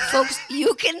 Ted. Folks,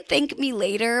 you can thank me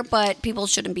later, but people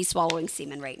shouldn't be swallowing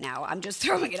semen right now. I'm just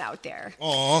throwing it out there.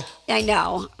 Aw. I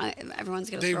know. Everyone's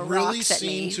going to They throw really rocks at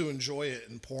seem me. to enjoy it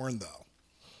in porn, though.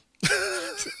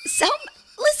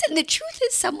 Listen, the truth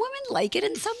is some women like it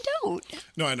and some don't.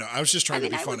 No, I know. I was just trying to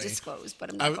be I would funny. disclose, but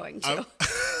I'm not going to.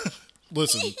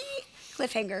 Listen,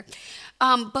 Cliffhanger.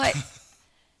 But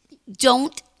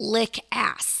don't lick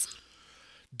ass.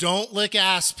 don't lick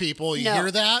ass, people. You hear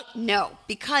that? No,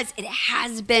 because it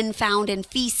has been found in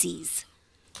feces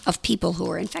of people who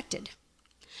are infected.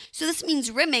 So this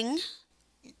means rimming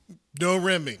No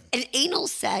rimming. and anal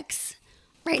sex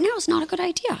right now is not a good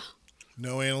idea.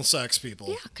 No anal sex, people.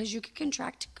 Yeah, because you could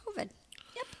contract COVID.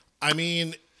 Yep. I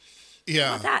mean, How yeah.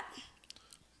 about that?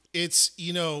 It's,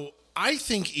 I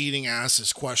think eating ass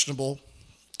is questionable.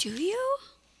 Do you?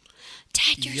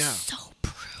 Dad, you're Yeah. so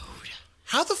prude.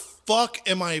 How the fuck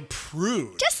am I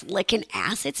prude? Just licking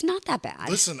ass, it's not that bad.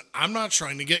 Listen, I'm not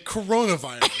trying to get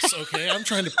coronavirus, okay? I'm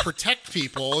trying to protect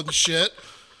people and shit.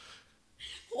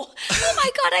 Oh my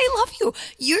God, I love you.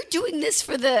 You're doing this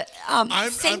for the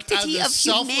sanctity the of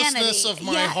selflessness humanity. of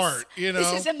my Yes. heart,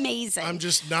 This is amazing. I'm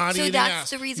just not so eating that's ass.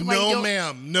 the reason why you no, don't...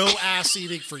 ma'am. No ass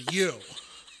eating for you,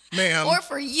 ma'am. Or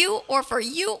for you, or for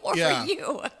you, or Yeah. for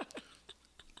you.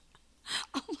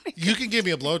 Oh my God. You can give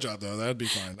me a blowjob, though. That'd be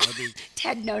fine.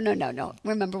 Ted, no.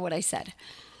 Remember what I said.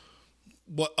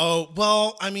 What? Oh,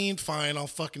 well, I mean, fine. I'll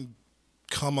fucking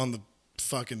come on the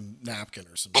fucking napkin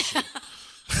or some shit.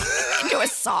 Into a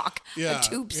sock. Yeah, A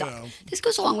tube you sock. know. This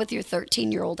goes along with your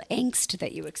 13-year-old angst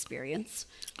that you experience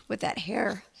with that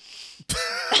hair.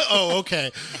 Oh,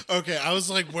 okay. Okay. I was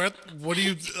like, what do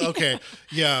you, okay.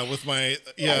 Yeah, with my,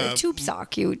 The tube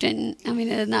sock. You didn't,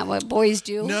 isn't that what boys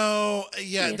do? No,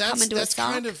 yeah, You come into a that's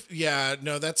kind sock? of, yeah,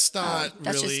 no, that's not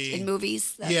That's really. just in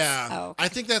movies? That's, Yeah. Oh, okay. I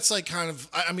think that's like kind of,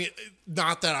 I mean,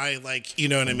 not that I like, you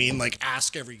know what I mean? Like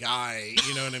ask every guy,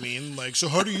 you know what I mean? Like, so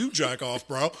how do you jack off,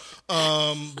 bro?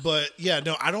 But yeah,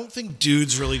 no, I don't think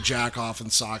dudes really jack off in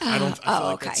socks. I feel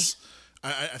like okay. that's, I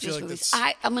feel Just like movies.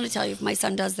 that's, I'm going to tell you, if my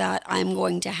son does that, I'm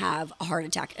going to have a heart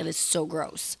attack. It is so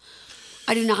gross.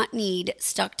 I do not need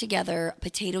stuck together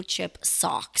potato chip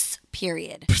socks,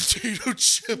 period. potato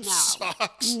chip No.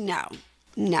 socks. No.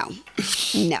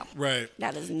 Right.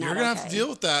 That is not You're going to have okay. to deal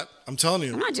with that. I'm telling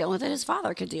you. I'm not dealing with it. His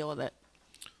father could deal with it.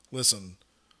 Listen,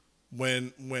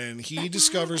 when he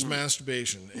discovers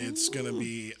masturbation, it's gonna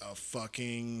be a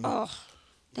fucking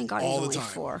Thank God all he's the only time.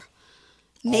 4.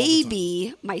 the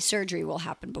Maybe my surgery will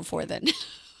happen before then.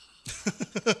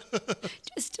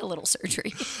 Just a little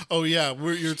surgery. Oh yeah,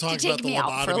 you're To talking about take the me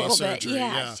out for a lobotomy little surgery. bit.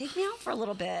 Yeah, take me out for a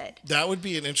little bit. That would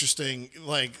be an interesting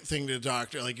thing to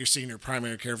doctor, like you're seeing your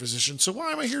primary care physician. So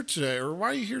why am I here today, or why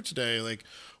are you here today? Like,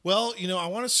 well, I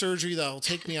want a surgery that will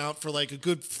take me out for like a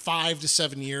good 5 to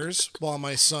 7 years while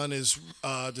my son is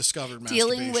discovered masturbation.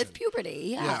 Dealing with puberty.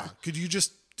 Yeah. Yeah, could you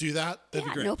just do that? That'd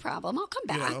be great. No problem. I'll come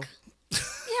back. know?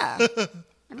 Yeah.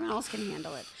 Everyone else can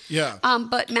handle it. Yeah.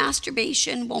 But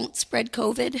masturbation won't spread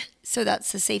COVID, so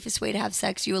that's the safest way to have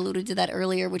sex. You alluded to that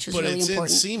earlier, which was But really it's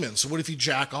important. in semen. So what if you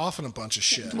jack off in a bunch of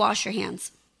shit? Wash your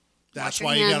hands. That's your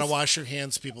why you hands. gotta wash your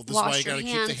hands, people. This is Wash why you your gotta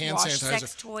keep the hand hands, wash sanitizer.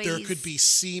 sex toys. There could be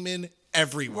semen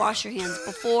everywhere. Wash your hands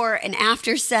before and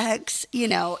after sex.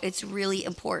 It's really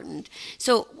important.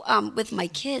 So with my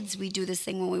kids, we do this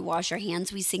thing when we wash our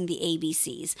hands. We sing the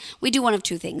ABCs. We do one of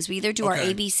two things. We either do our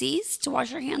Okay. ABCs to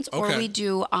wash our hands, or Okay. we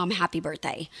do happy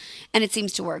birthday. And it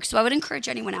seems to work. So I would encourage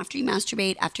anyone, after you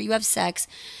masturbate, after you have sex,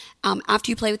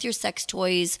 after you play with your sex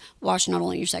toys, wash not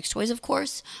only your sex toys, of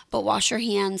course, but wash your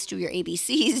hands, do your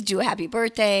ABCs, do a happy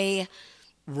birthday.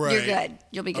 Right. You're good.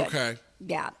 You'll be good. Okay.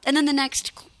 Yeah. And then the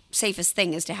next safest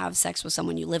thing is to have sex with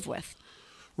someone you live with.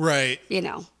 Right. You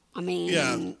know, I mean,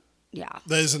 Yeah. yeah.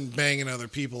 That isn't banging other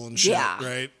people and shit, Yeah.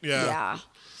 right? Yeah.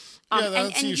 Yeah,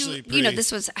 that's and usually you pretty... know,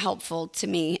 this was helpful to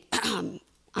me.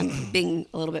 I'm being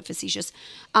a little bit facetious.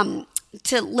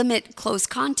 To limit close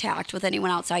contact with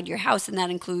anyone outside your house, and that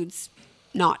includes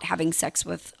not having sex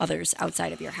with others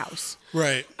outside of your house.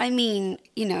 Right. I mean,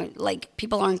 you know, like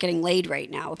people aren't getting laid right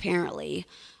now, apparently.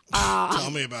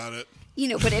 Tell me about it. You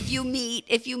know, but if you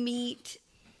meet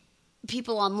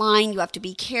people online, you have to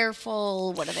be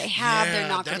careful. What do they have? Yeah, They're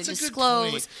not going to that's a good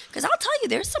disclose. point. Because I'll tell you,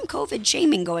 there's some COVID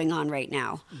shaming going on right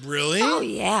now. Really? Oh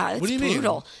yeah, it's What do you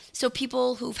brutal. mean? So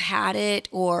people who've had it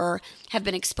or have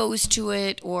been exposed to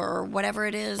it or whatever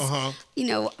it is, you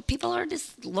know, people are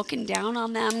just looking down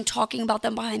on them, talking about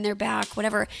them behind their back,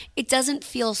 whatever. It doesn't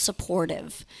feel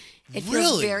supportive. It feels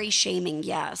Really? very shaming.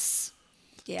 Yes.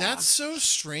 Yeah. That's so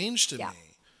strange to Yeah. me.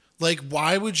 Like,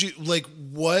 why would you... Like,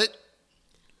 what...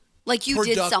 Like you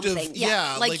did productive- something.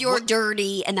 yeah, Like, like you're what-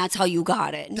 dirty and that's how you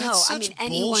got it. No, That's I such mean,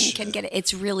 anyone bullshit. can get it.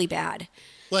 It's really bad.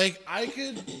 Like, I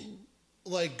could...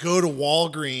 Like, go to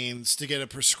Walgreens to get a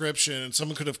prescription, and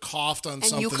someone could have coughed on And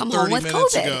something you come 30 home with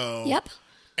minutes COVID. ago. Yep.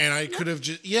 And I could have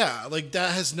just... Yeah, like,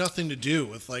 that has nothing to do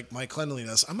with, like, my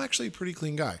cleanliness. I'm actually a pretty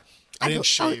clean guy. I didn't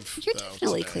shave, You're though,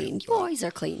 definitely today, clean. You but- always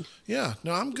are clean. Yeah,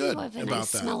 no, I'm good You have a about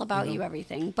nice that. smell about you,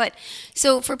 everything. But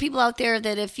so for people out there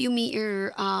that if you meet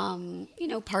your, you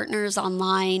know, partners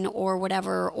online or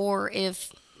whatever, or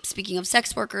if, speaking of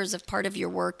sex workers, if part of your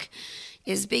work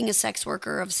is being a sex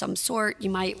worker of some sort, you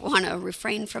might want to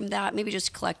refrain from that. Maybe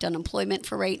just collect unemployment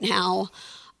for right now.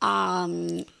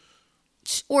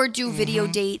 Or do video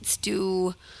Mm-hmm. dates,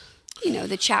 do, you know,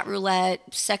 the chat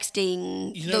roulette,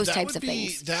 sexting, You know, those that types would of be,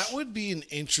 things. That would be an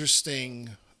interesting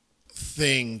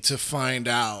thing to find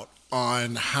out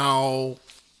on how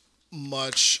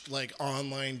much like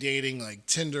online dating, like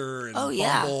Tinder and Oh,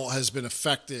 yeah. Bumble, has been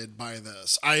affected by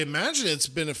this. I imagine it's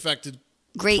been affected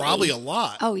Greatly. probably a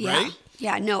lot. Oh yeah. Right?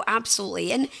 Yeah, no,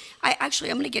 absolutely. And I'm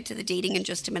going to get to the dating in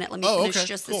just a minute. Let me Oh, finish okay,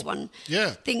 just cool. this one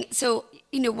Yeah. thing. So,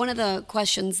 you know, one of the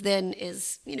questions then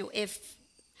is, you know, if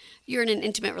you're in an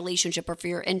intimate relationship or if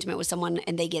you're intimate with someone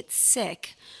and they get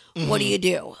sick, what do you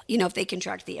do? You know, if they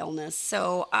contract the illness.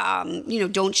 So, you know,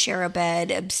 don't share a bed,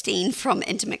 abstain from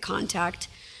intimate contact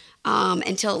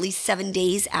until at least 7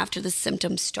 days after the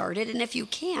symptoms started. And if you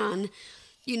can,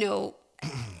 you know,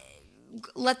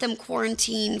 let them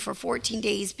quarantine for 14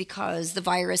 days because the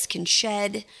virus can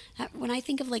shed. When I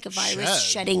think of like a virus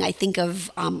Shed? shedding, I think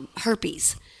of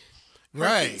herpes.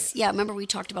 Right. Herpes. Yeah, remember we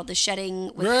talked about the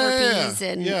shedding with Yeah, herpes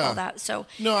and yeah. all that. So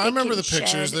No, I it remember can the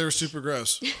pictures. shed. They were super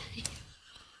gross.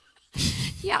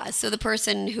 Yeah, so the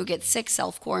person who gets sick,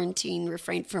 self-quarantine,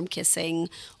 refrain from kissing,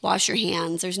 wash your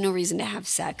hands. There's no reason to have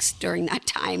sex during that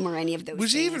time or any of those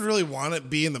Would you things. even really want to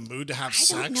be in the mood to have I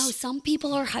sex? don't know. Some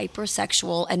people are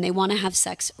hypersexual and they want to have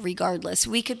sex regardless.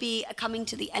 We could be coming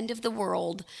to the end of the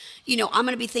world. You know, I'm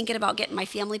going to be thinking about getting my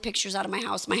family pictures out of my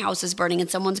house. My house is burning and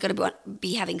someone's going to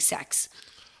be having sex.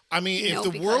 I mean, You know,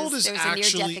 if the world because is there's a near-death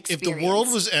actually, if the world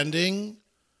experience. was ending,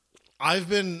 I've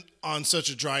been on such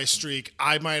a dry streak,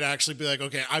 I might actually be like,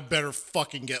 okay, I better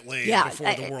fucking get laid Yeah,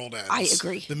 before the world ends. I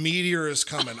agree. The meteor is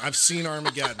coming. I've seen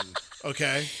Armageddon.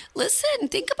 Okay. Listen,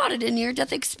 think about it, a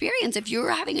near-death experience. If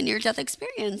you're having a near-death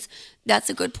experience, that's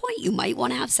a good point. You might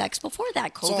want to have sex before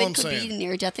that. all I'm COVID could saying. be a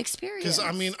near-death experience. Because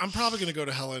I mean, I'm probably going to go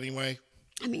to hell anyway.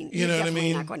 I mean, you you're know what I definitely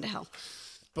mean? not going to hell.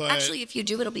 But Actually, if you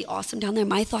do, it'll be awesome down there.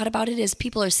 My thought about it is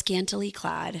people are scantily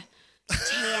clad,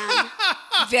 tan,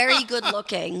 very good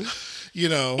looking, you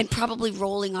know, and probably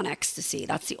rolling on ecstasy.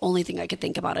 That's the only thing I could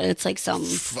think about it. It's like some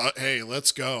hey,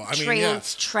 let's go. I mean,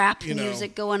 trance trap you know.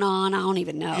 music going on. I don't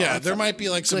even know. yeah, It's there might be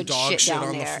like some good dog shit down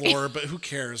on there. the floor, but who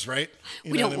cares, right?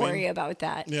 You We know don't what I worry mean? about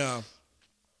that. Yeah.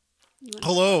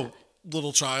 Hello,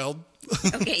 little child.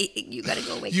 Okay, you got to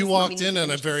go wake You this mommy walked needs in to at a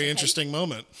finish very this, okay? interesting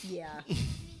moment. Yeah.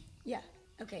 Yeah.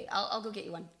 Okay, I'll go get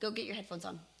you one. Go get your headphones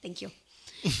on. Thank you.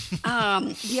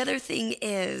 The other thing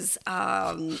is,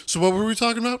 So what were we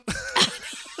talking about?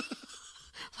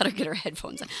 let her get her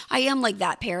headphones on. I am like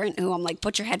that parent who I'm like,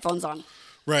 put your headphones on.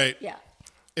 Right. Yeah.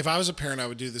 If I was a parent, I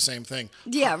would do the same thing.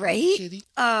 Yeah, right? Kitty.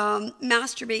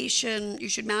 Masturbation, you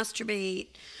should masturbate.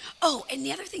 Oh, and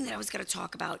the other thing that I was going to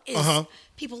talk about is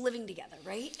people living together,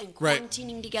 right? And Right.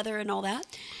 quarantining together and all that.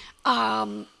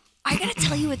 I got to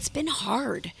tell you, it's been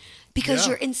hard because Yeah.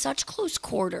 you're in such close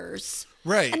quarters.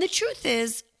 Right. And the truth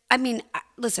is, I mean,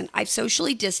 listen, I've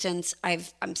socially distanced.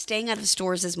 I'm staying out of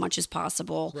stores as much as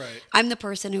possible. Right. I'm the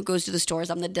person who goes to the stores.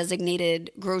 I'm the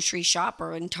designated grocery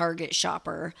shopper and Target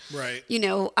shopper. Right. You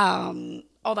know,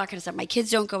 all that kind of stuff. My kids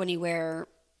don't go anywhere.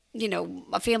 You know,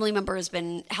 a family member has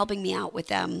been helping me out with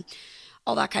them,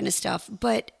 all that kind of stuff.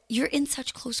 But, you're in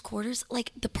such close quarters.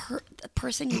 Like the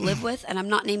person you live with, and I'm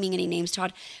not naming any names,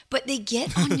 Todd, but they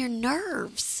get on your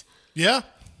nerves. Yeah.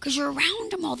 Because you're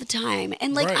around them all the time.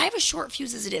 And like, Right. I have a short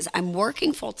fuse as it is. I'm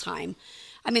working full time.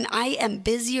 I mean, I am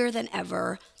busier than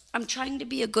ever. I'm trying to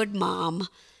be a good mom,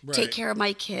 take Right. care of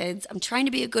my kids. I'm trying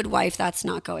to be a good wife. That's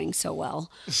not going so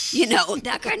well, you know,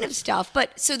 that kind of stuff.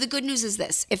 But so the good news is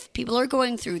this: if people are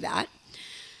going through that,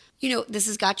 you know, this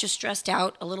has got you stressed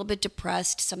out, a little bit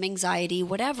depressed, some anxiety,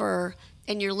 whatever,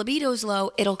 and your libido's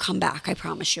low, it'll come back. I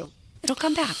promise you. It'll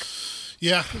come back.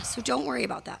 Yeah. So don't worry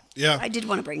about that. Yeah. I did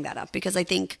want to bring that up because I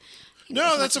think. You know,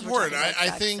 No, as that's much as we're important. talking about I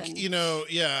sex think, and- you know,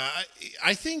 yeah,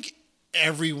 I think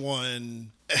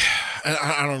everyone,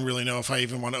 I don't really know if I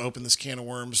even want to open this can of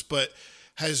worms, but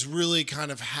has really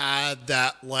kind of had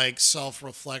that like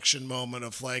self-reflection moment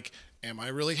of like, am I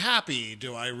really happy?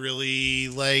 Do I really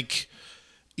like,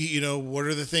 you know, what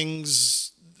are the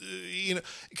things, you know,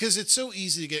 because it's so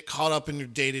easy to get caught up in your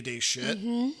day-to-day shit.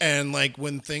 And like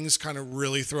when things kind of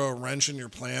really throw a wrench in your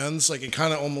plans, like it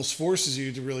kind of almost forces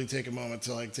you to really take a moment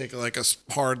to like take like a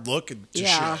hard look at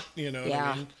Yeah. shit, you know what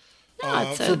Yeah. I mean?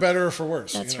 No, it's For better or for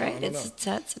worse. That's you know, I right. don't know.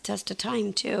 It's a test of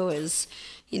time too. Is,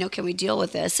 you know, can we deal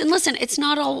with this? And listen, it's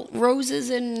not all roses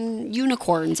and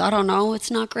unicorns. I don't know. It's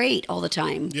not great all the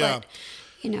time. Yeah. But,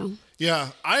 you know, Yeah.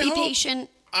 I be hope, patient.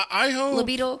 I hope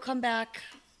Libido will come back.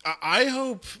 I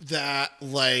hope that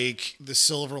like the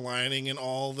silver lining in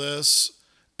all this,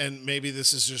 and maybe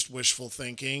this is just wishful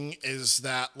thinking, is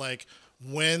that like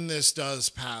when this does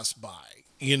pass by,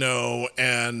 you know,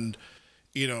 and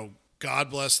you know, God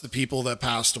bless the people that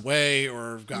passed away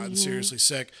or have gotten seriously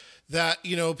sick, that,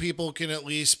 you know, people can at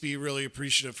least be really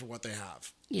appreciative for what they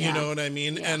have. You Yeah. know what I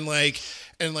mean? Yeah. And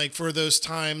like for those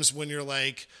times when you're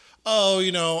like, oh,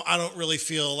 you know, I don't really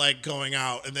feel like going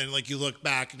out. And then like you look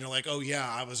back and you're like, oh yeah,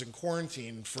 I was in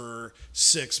quarantine for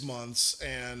 6 months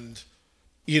and,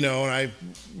 you know, and I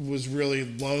was really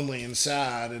lonely and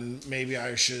sad and maybe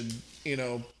I should, you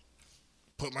know,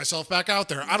 put myself back out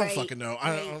there. I don't Right, fucking know.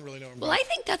 I right. don't really know. What I'm Well, I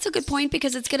think that's a good point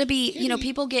because it's going to be, you know,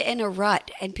 people get in a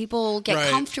rut and people get Right.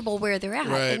 comfortable where they're at.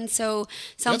 Right. And so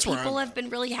some That's where people I'm have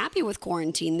been really happy with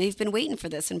quarantine. They've been waiting for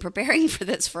this and preparing for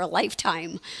this for a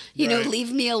lifetime. You know, Right.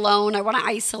 leave me alone. I want to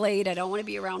isolate. I don't want to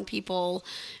be around people,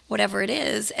 whatever it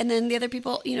is. And then the other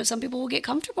people, you know, some people will get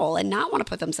comfortable and not want to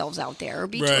put themselves out there or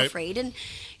be too Right. afraid. And,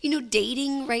 you know,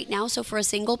 dating right now, so for a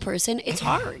single person, it's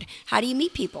hard. How do you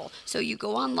meet people? So you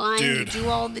go online, you Dude. do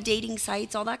all the dating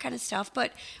sites, all that kind of stuff,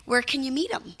 but where can you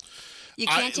meet them? You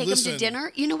can't take them listen. to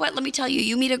dinner. You know what? Let me tell you.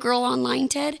 You meet a girl online,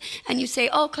 Ted, and you say,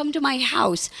 "Oh, come to my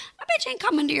house." I bet she ain't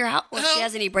coming to your house. Well, she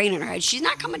has any brain in her head. She's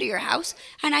not coming to your house,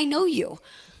 and I know you.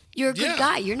 You're a good Yeah.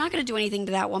 guy. You're not going to do anything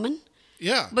to that woman,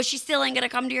 Yeah. but she still ain't going to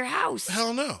come to your house.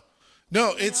 Hell no.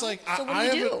 No, it's know? like So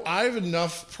what do you do? I have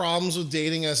enough problems with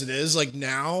dating as it is. Like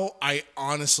now, I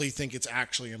honestly think it's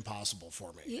actually impossible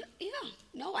for me. Yeah.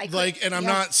 No, I could- Like, and I'm yeah.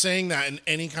 not saying that in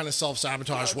any kind of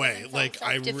self-sabotage way. Like,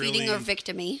 I defeating really, or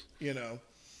victimy. you know.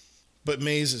 But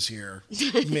Maze is here.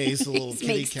 Maze, the little kitty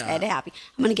Makes Ted cat. happy.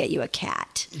 I'm going to get you a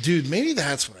cat. Dude, maybe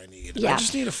that's what I need. Yeah. I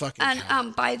just need a fucking And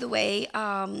cat. by the way,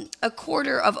 a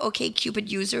quarter of OkCupid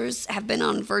users have been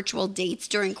on virtual dates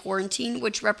during quarantine,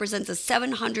 which represents a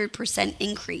 700%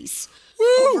 increase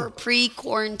over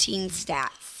pre-quarantine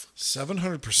stats.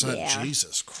 700%. Yeah.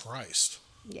 Jesus Christ.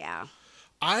 Yeah.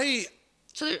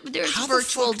 So there's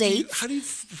virtual dates, how do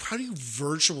you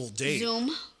virtual date?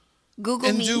 Zoom, Google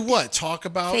And Meet, do what? Talk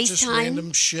about just FaceTime.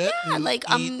 random shit? Yeah, and like eat?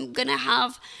 I'm gonna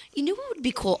have. You know what would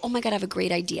be cool? Oh my god, I have a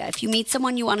great idea. If you meet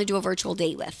someone you want to do a virtual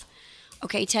date with.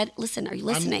 Okay, Ted, listen. Are you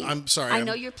listening? I'm sorry, I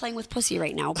know you're playing with pussy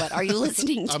right now, but are you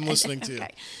listening? I'm Ted? listening to you.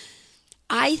 Okay.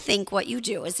 I think what you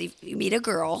do is if you meet a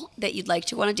girl that you'd like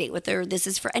to go on a date with, or this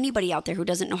is for anybody out there who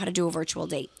doesn't know how to do a virtual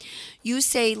date. You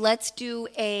say, let's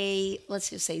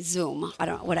just say Zoom. I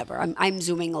don't know, whatever. I'm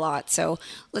Zooming a lot. So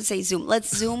let's say Zoom.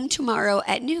 Let's Zoom tomorrow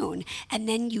at noon. And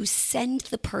then you send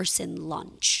the person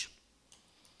lunch.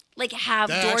 Like have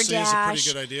That actually is a DoorDash,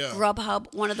 pretty good idea.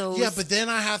 Grubhub, one of those. Yeah, but then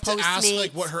I have to ask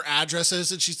like Postmates. what her address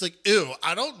is, and she's like, "Ew,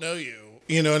 I don't know you."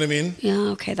 You know what I mean? Yeah,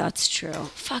 okay, that's true.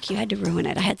 Fuck, you had to ruin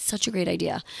it. I had such a great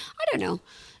idea. I don't know.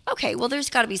 Okay, well, there's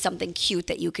got to be something cute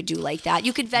that you could do like that.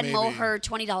 You could Venmo Maybe. her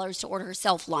 $20 to order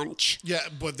herself lunch. Yeah,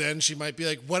 but then she might be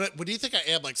like, "What? What do you think I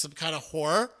am? Like some kind of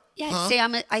whore?" Yeah, say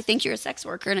I think you're a sex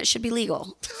worker and it should be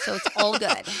legal. So it's all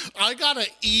good. I got an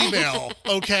email,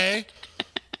 okay?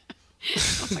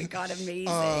 Oh my God,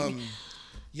 amazing.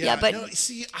 Yeah, but- no,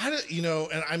 see, I don't, you know,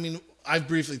 and I mean, I've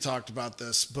briefly talked about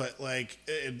this, but like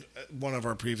in one of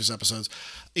our previous episodes,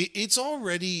 it's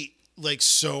already like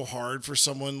so hard for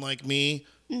someone like me.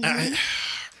 Mm-hmm.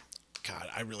 God,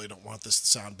 I really don't want this to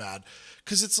sound bad.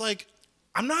 Because it's like,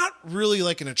 I'm not really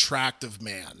like an attractive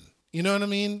man. You know what I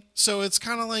mean? So it's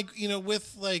kind of like,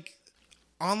 with like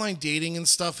online dating and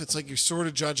stuff, it's like you're sort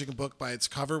of judging a book by its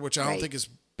cover, which I don't think is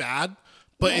bad.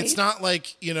 But it's not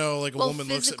like, like a woman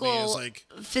looks at me as like...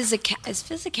 Is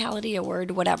physicality a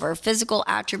word? Whatever. Physical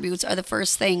attributes are the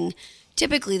first thing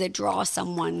typically that draw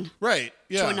someone to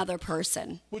another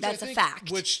person. That's a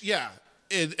fact.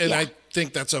 And I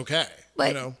think that's okay.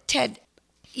 But Ted,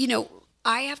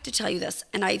 I have to tell you this,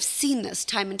 and I've seen this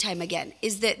time and time again,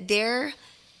 is that there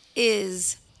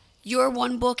is... You're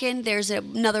one bookend. There's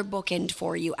another bookend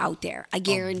for you out there. I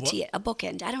guarantee it. A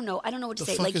bookend. I don't know what to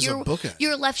say. Fuck like is a bookend?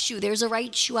 Your left shoe. There's a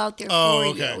right shoe out there for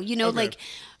you. Like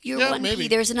your one maybe. P.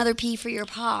 There's another P for your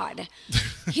pod.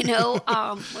 What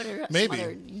are some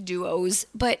other duos?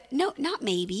 But no, not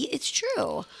maybe. It's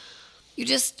true. You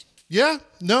just. Yeah.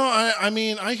 No, I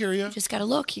mean, I hear you. You just got to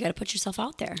look. You got to put yourself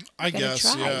out there. I guess,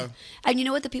 try. yeah. And you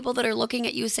know what? The people that are looking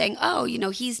at you saying, oh,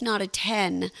 he's not a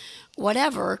 10,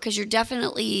 whatever, because you're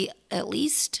definitely at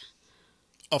least...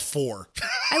 A 4.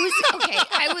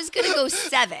 I was going to go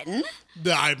 7.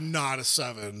 No, I'm not a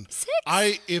 7.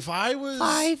 6? If I was...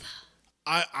 5?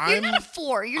 I'm You're not a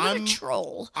 4. You're not a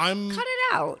troll. Cut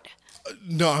it out.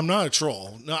 No, I'm not a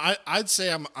troll. No, I'd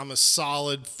say I'm a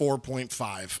solid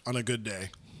 4.5 on a good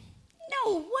day.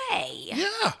 No way.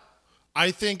 Yeah.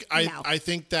 I think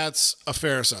that's a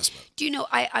fair assessment. Do you know,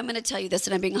 I'm going to tell you this,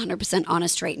 and I'm being 100%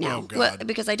 honest right now. Oh, God.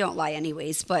 Because I don't lie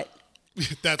anyways, but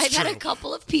I've had a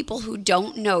couple of people who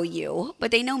don't know you,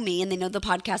 but they know me and they know the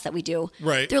podcast that we do.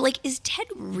 Right. They're like, is Ted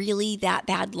really that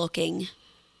bad looking?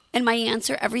 And my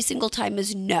answer every single time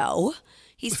is no.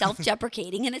 He's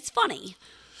self-deprecating and it's funny.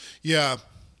 Yeah.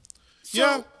 So,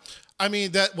 yeah. I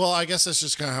mean, I guess that's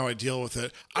just kind of how I deal with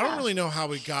it. I don't really know how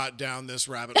we got down this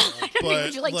rabbit hole.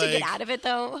 Would you like to get out of it,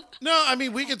 though? No, I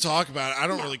mean, we can talk about it. I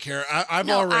don't really care. I've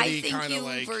already kind of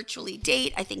like... I think you virtually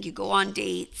date. I think you go on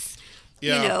dates.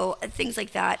 Yeah. Things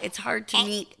like that. It's hard to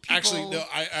meet people. Actually, no,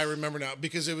 I remember now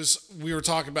because we were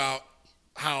talking about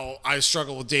how I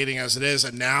struggle with dating as it is,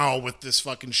 and now with this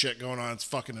fucking shit going on, it's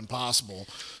fucking impossible.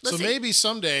 Listen, so maybe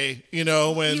someday,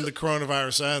 when the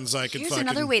coronavirus ends, I can Here's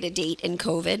another way to date in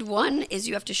COVID. One is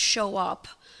you have to show up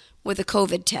with a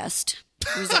COVID test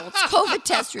results. COVID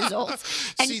test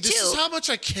results. And See, this is how much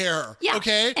I care. Yeah.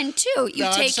 Okay. And 2, you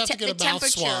take the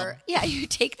temperature. Yeah, you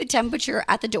take the temperature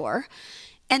at the door.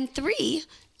 And 3,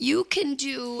 you can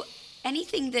do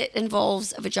anything that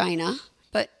involves a vagina,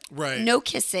 but no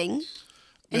kissing.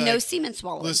 And no semen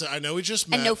swallowing. Listen, I know we just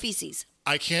met. And no feces.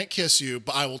 I can't kiss you,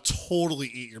 but I will totally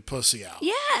eat your pussy out.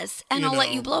 Yes. And I'll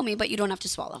let you blow me, but you don't have to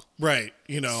swallow. Right.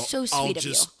 So sweet I'll of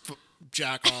just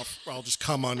jack off. Or I'll just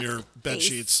come on your bed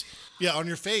sheets. Yeah, on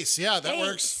your face. Yeah, that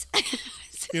works. Look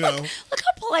how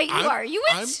polite you are. You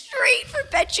went straight for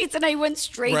bed sheets and I went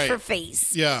straight for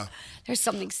face. Yeah. There's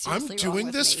something seriously I'm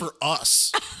doing this for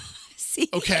us. See?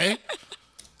 Okay?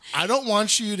 I don't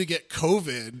want you to get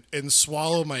COVID and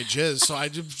swallow my jizz, so I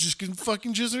just can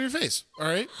fucking jizz on your face. All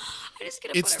right? I'm just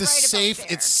gonna put it right above there.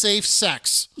 It's safe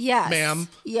sex. Yes, ma'am.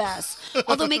 Yes.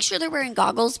 Although make sure they're wearing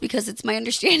goggles because it's my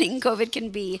understanding COVID can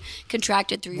be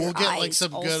contracted through your eyes. We'll get like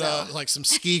some good, like some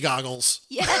ski goggles.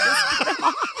 Yes. Put them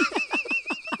on.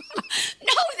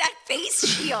 No, that face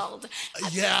shield.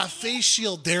 Yeah, face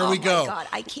shield. There we go. Oh my God,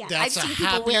 I can't. I've seen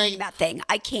people wearing that thing.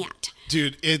 I can't.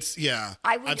 Dude, it's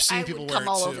I've seen people wear it come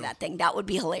all too. over that thing. That would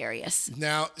be hilarious.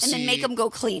 Now, and then make them go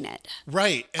clean it.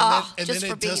 Right, and just then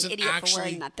for it being an doesn't idiot actually. for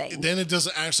wearing that thing. Then it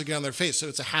doesn't actually get on their face, so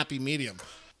it's a happy medium.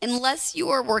 Unless you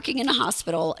are working in a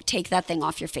hospital, take that thing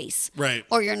off your face. Right.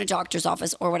 Or you're in a doctor's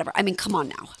office or whatever. I mean, come on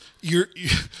now.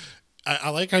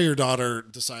 I like how your daughter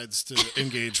decides to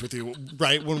engage with you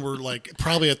right when we're like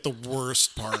probably at the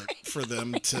worst part for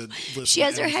them to listen. She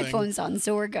has to her anything. headphones on,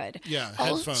 so we're good. Yeah,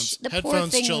 headphones. The headphones, poor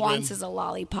thing children. wants is a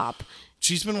lollipop.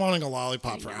 She's been wanting a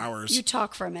lollipop for hours. You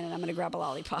talk for a minute. I'm going to grab a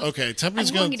lollipop. Okay, I'm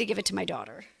going to give it to my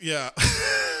daughter. Yeah,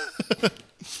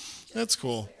 that's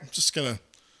cool. I'm just gonna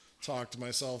talk to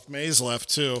myself. May's left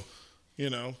too.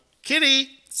 Kitty.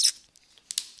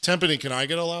 Tempany, can I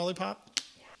get a lollipop?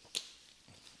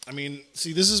 I mean,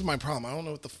 see, this is my problem. I don't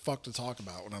know what the fuck to talk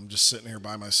about when I'm just sitting here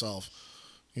by myself.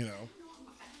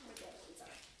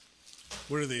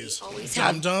 What are these?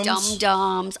 Dum-dums?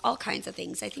 Dum-dums, all kinds of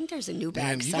things. I think there's a new bag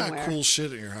Man, you somewhere. got cool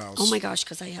shit at your house. Oh my gosh,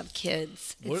 because I have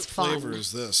kids. What flavor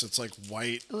is this? It's like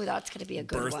white. Oh, that's going to be a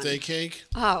good one. Birthday cake?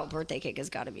 Oh, birthday cake has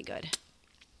got to be good.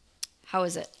 How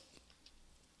is it?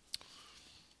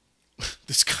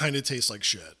 This kind of tastes like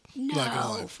shit. No, not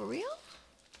gonna lie. For real?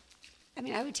 I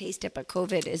mean, I would taste it, but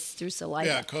COVID is through saliva.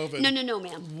 Yeah, COVID. No,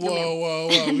 ma'am. Whoa.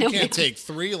 No, We can't take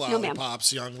 3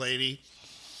 lollipops, young lady.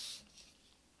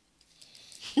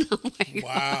 Oh my God.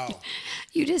 Wow.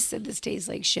 You just said this tastes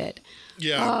like shit.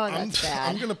 Yeah. Oh, that's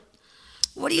bad. I'm gonna.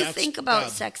 What do you That's think about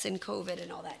bad. sex and COVID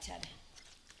and all that, Ted?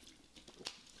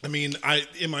 I mean,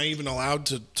 am I even allowed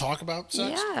to talk about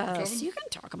sex? Yes, Kevin? you can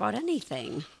talk about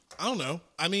anything. I don't know.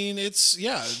 I mean, it's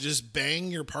just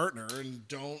bang your partner and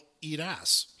don't eat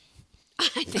ass. I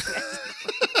think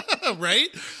that's Right?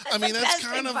 I mean, the that's best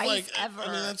kind of advice like ever.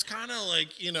 I mean, that's kind of like,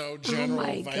 general my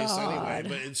advice anyway, God.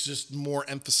 but it's just more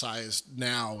emphasized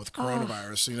now with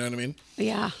coronavirus, you know what I mean?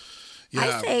 yeah.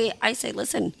 Yeah. I say,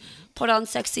 listen, put on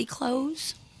sexy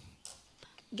clothes,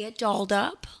 get dolled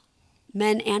up,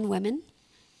 men and women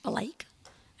alike,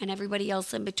 and everybody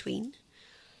else in between,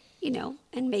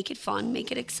 and make it fun, make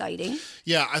it exciting.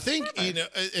 Yeah, I think,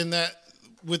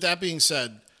 with that being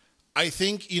said, I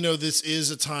think, this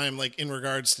is a time like in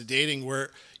regards to dating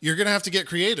where you're going to have to get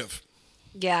creative.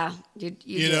 Yeah, you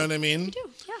You do. know what I mean? You do,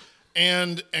 yeah.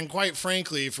 And quite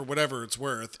frankly, for whatever it's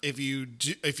worth, if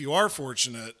you are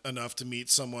fortunate enough to meet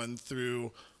someone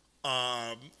through,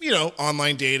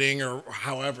 online dating or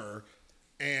however,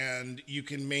 and you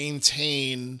can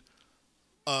maintain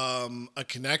a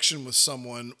connection with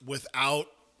someone without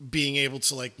being able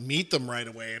to like meet them right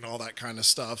away and all that kind of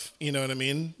stuff, you know what I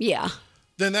mean? Yeah.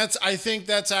 Then I think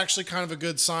that's actually kind of a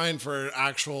good sign for an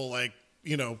actual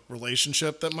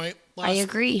relationship that might last I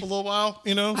agree. a little while,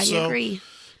 I So agree.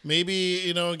 maybe,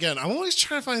 again, I'm always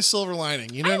trying to find a silver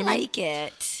lining, you know I what I mean? like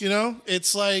it.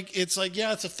 It's like,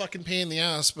 yeah, it's a fucking pain in the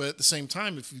ass, but at the same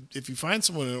time, if you find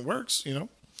someone and it works,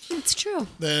 It's true.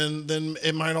 then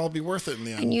it might all be worth it in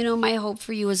the end. And my hope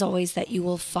for you is always that you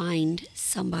will find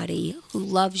somebody who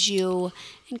loves you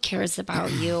and cares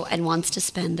about you and wants to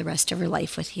spend the rest of her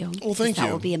life with you. Well, thank That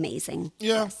you. will be amazing.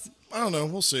 Yeah, I don't know.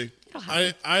 We'll see. It'll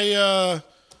happen.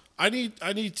 I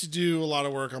need to do a lot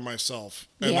of work on myself,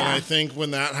 and then Yeah. I think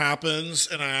when that happens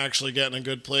and I actually get in a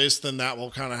good place, then that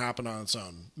will kind of happen on its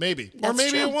own. Maybe, or That's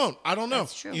maybe true. it won't. I don't know.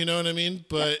 That's true. You know what I mean?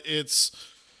 But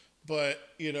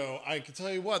I can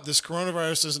tell you what, this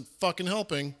coronavirus isn't fucking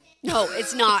helping. No,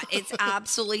 it's not. It's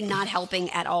absolutely not helping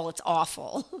at all. It's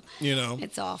awful.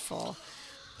 It's awful.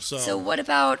 So what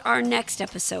about our next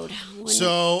episode?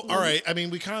 All right. I mean,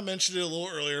 we kind of mentioned it a little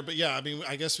earlier, but yeah, I mean,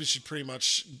 I guess we should pretty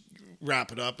much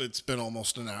wrap it up. It's been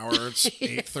almost an hour. It's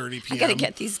 8:30 p.m. I gotta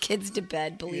get these kids to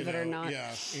bed, believe it or not.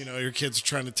 Yeah, your kids are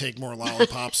trying to take more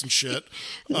lollipops and shit.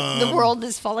 The world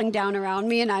is falling down around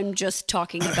me, and I'm just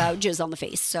talking about jizz on the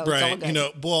face. So it's all Right.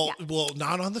 good. Well,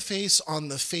 not on the face, on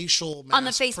the facial mask On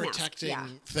the face mask, protecting yeah.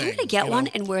 thing. I'm gonna get one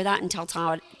and wear that and tell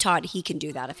Todd he can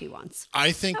do that if he wants.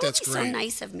 I think That that's would be great. so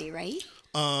nice of me, right?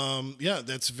 Yeah,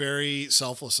 that's very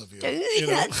selfless of you.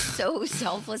 That's so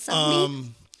selfless of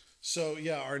me. So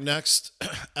yeah, our next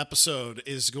episode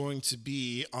is going to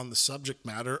be on the subject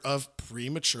matter of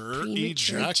premature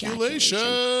ejaculation.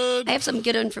 I have some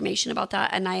good information about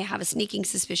that, and I have a sneaking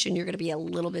suspicion you're going to be a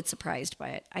little bit surprised by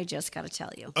it. I just got to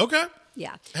tell you. Okay.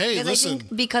 Yeah. Hey, because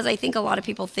listen. I think a lot of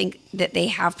people think that they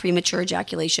have premature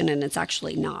ejaculation, and it's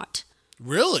actually not.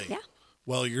 Really? Yeah.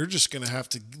 Well, you're just going to have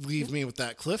to leave me with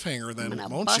that cliffhanger then, I'm going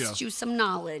to won't bust you some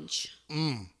knowledge.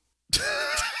 I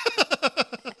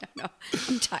don't know.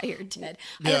 I'm tired, Ted.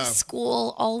 I Yeah. have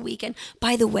school all weekend.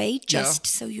 By the way, just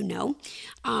so you know,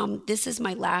 this is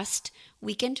my last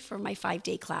weekend for my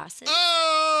 5-day classes.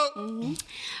 Oh!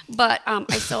 But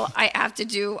I have to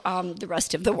do the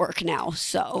rest of the work now.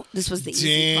 So this was the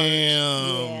easy part.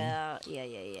 Damn.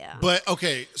 Yeah. But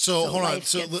okay, so hold on. life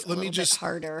So gets let a me little just bit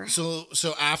harder. So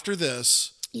after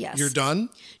this, Yes. you're done.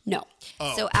 No.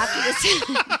 Oh. So after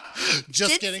this,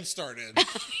 Just getting started.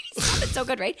 it's so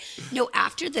good, right? No,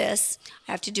 after this,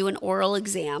 I have to do an oral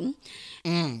exam.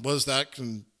 Was that?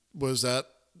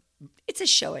 It's a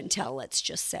show and tell, let's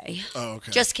just say. Oh,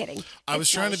 okay. Just kidding. I was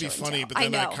It's trying not to a be show and funny, tell. but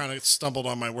then I know. kind of stumbled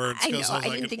on my words I because know. I was I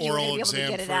like didn't an think you were gonna oral be able to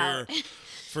exam get it out.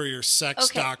 for your sex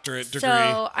doctorate degree.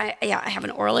 So I have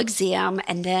an oral exam,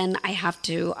 and then I have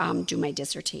to do my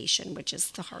dissertation, which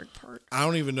is the hard part. I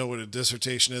don't even know what a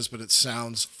dissertation is, but it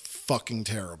sounds fucking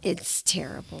terrible. It's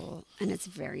terrible, and it's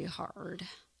very hard.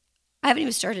 I haven't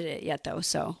even started it yet, though.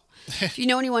 So if you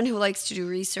know anyone who likes to do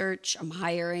research, I'm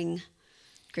hiring.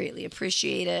 Greatly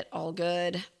appreciate it. All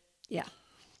good. Yeah.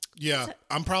 Yeah,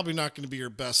 I'm probably not going to be your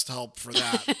best help for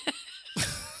that.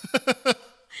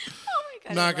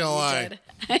 God, Not I gonna love you,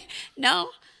 Ted. No.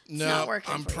 It's No, not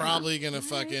working I'm for you, huh? probably gonna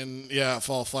fucking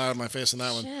fall flat on my face on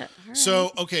that one. Shit, all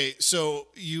So okay, so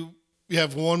you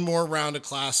have one more round of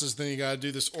classes, then you got to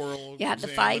do this oral. Yeah, the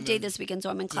exam 5-day and this weekend, so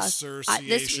I'm in class.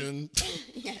 Dissociation.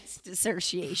 Yes,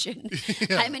 dissociation.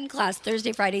 I'm in class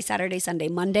Thursday, Friday, Saturday, Sunday,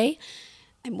 Monday.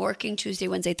 I'm working Tuesday,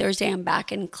 Wednesday, Thursday. I'm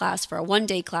back in class for a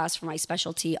 1-day class for my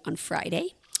specialty on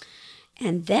Friday.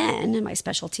 And then my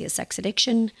specialty is sex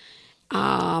addiction.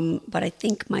 But I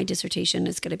think my dissertation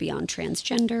is going to be on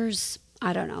transgenders.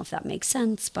 I don't know if that makes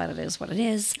sense, but it is what it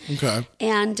is. Okay.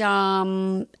 And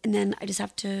then I just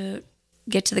have to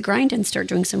get to the grind and start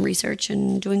doing some research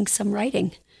and doing some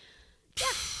writing. Yeah.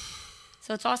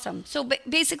 So it's awesome. So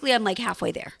basically, I'm like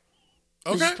halfway there.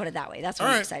 Okay. Let's just put it that way. That's what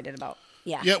All I'm right. excited about.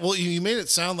 Yeah. Yeah, well, you made it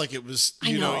sound like it was,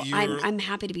 I know. you were, I'm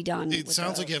happy to be done. it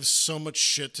sounds like you have so much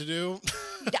shit to do.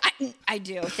 I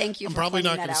do. Thank you. I'm for probably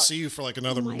not pointing going that to out. see you for like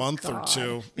another Oh my month or God.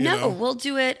 two. No, we'll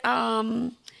do it.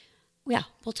 Yeah,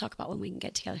 we'll talk about when we can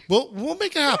get together. We'll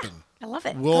make it happen. I love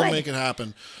it. We'll Good. make it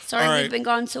happen. Sorry All right. we've been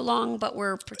gone so long, but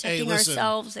we're protecting listen,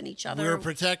 ourselves and each other. We're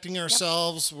protecting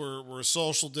ourselves. We're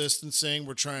social distancing.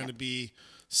 We're trying to be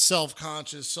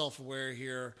self-conscious, self-aware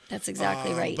here. That's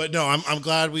exactly right. But no, I'm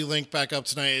glad we linked back up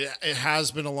tonight. It has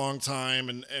been a long time,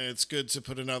 and it's good to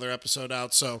put another episode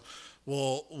out. So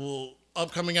we'll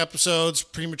upcoming episodes,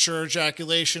 premature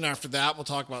ejaculation. After that, we'll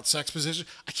talk about sex positions.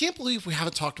 I can't believe we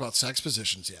haven't talked about sex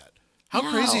positions yet. How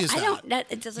No, crazy is that?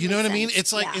 It doesn't. You know make what I mean? sense.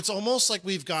 It's like Yeah. it's almost like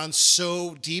we've gone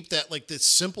so deep that like this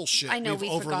simple shit I know we've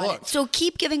we forgot overlooked. it. So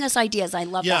keep giving us ideas. I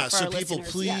love Yeah, that for so our people,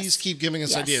 listeners. please Yes. keep giving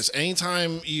us Yes. ideas.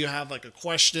 Anytime you have like a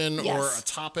question or Yes. a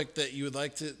topic that you would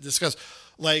like to discuss,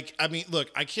 like, I mean, look,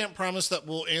 I can't promise that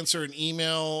we'll answer an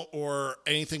email or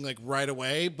anything like right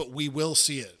away, but we will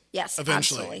see it. Yes,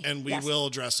 eventually, absolutely. and we Yes. will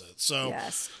address it. So,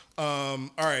 Yes. all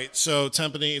right. So,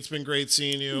 Tempany, it's been great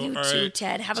seeing you. You all too, right.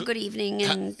 Ted. Have a good evening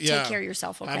and take care of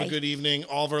yourself. Okay. Have a good evening.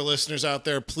 All of our listeners out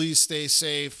there, please stay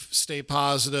safe, stay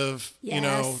positive. You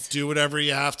know, Yes. do whatever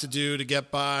you have to do to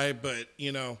get by, but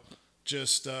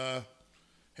just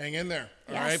hang in there.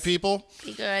 All Yes. right, people.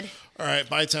 Be good. All right.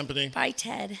 Bye, Tempany. Bye,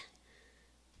 Ted.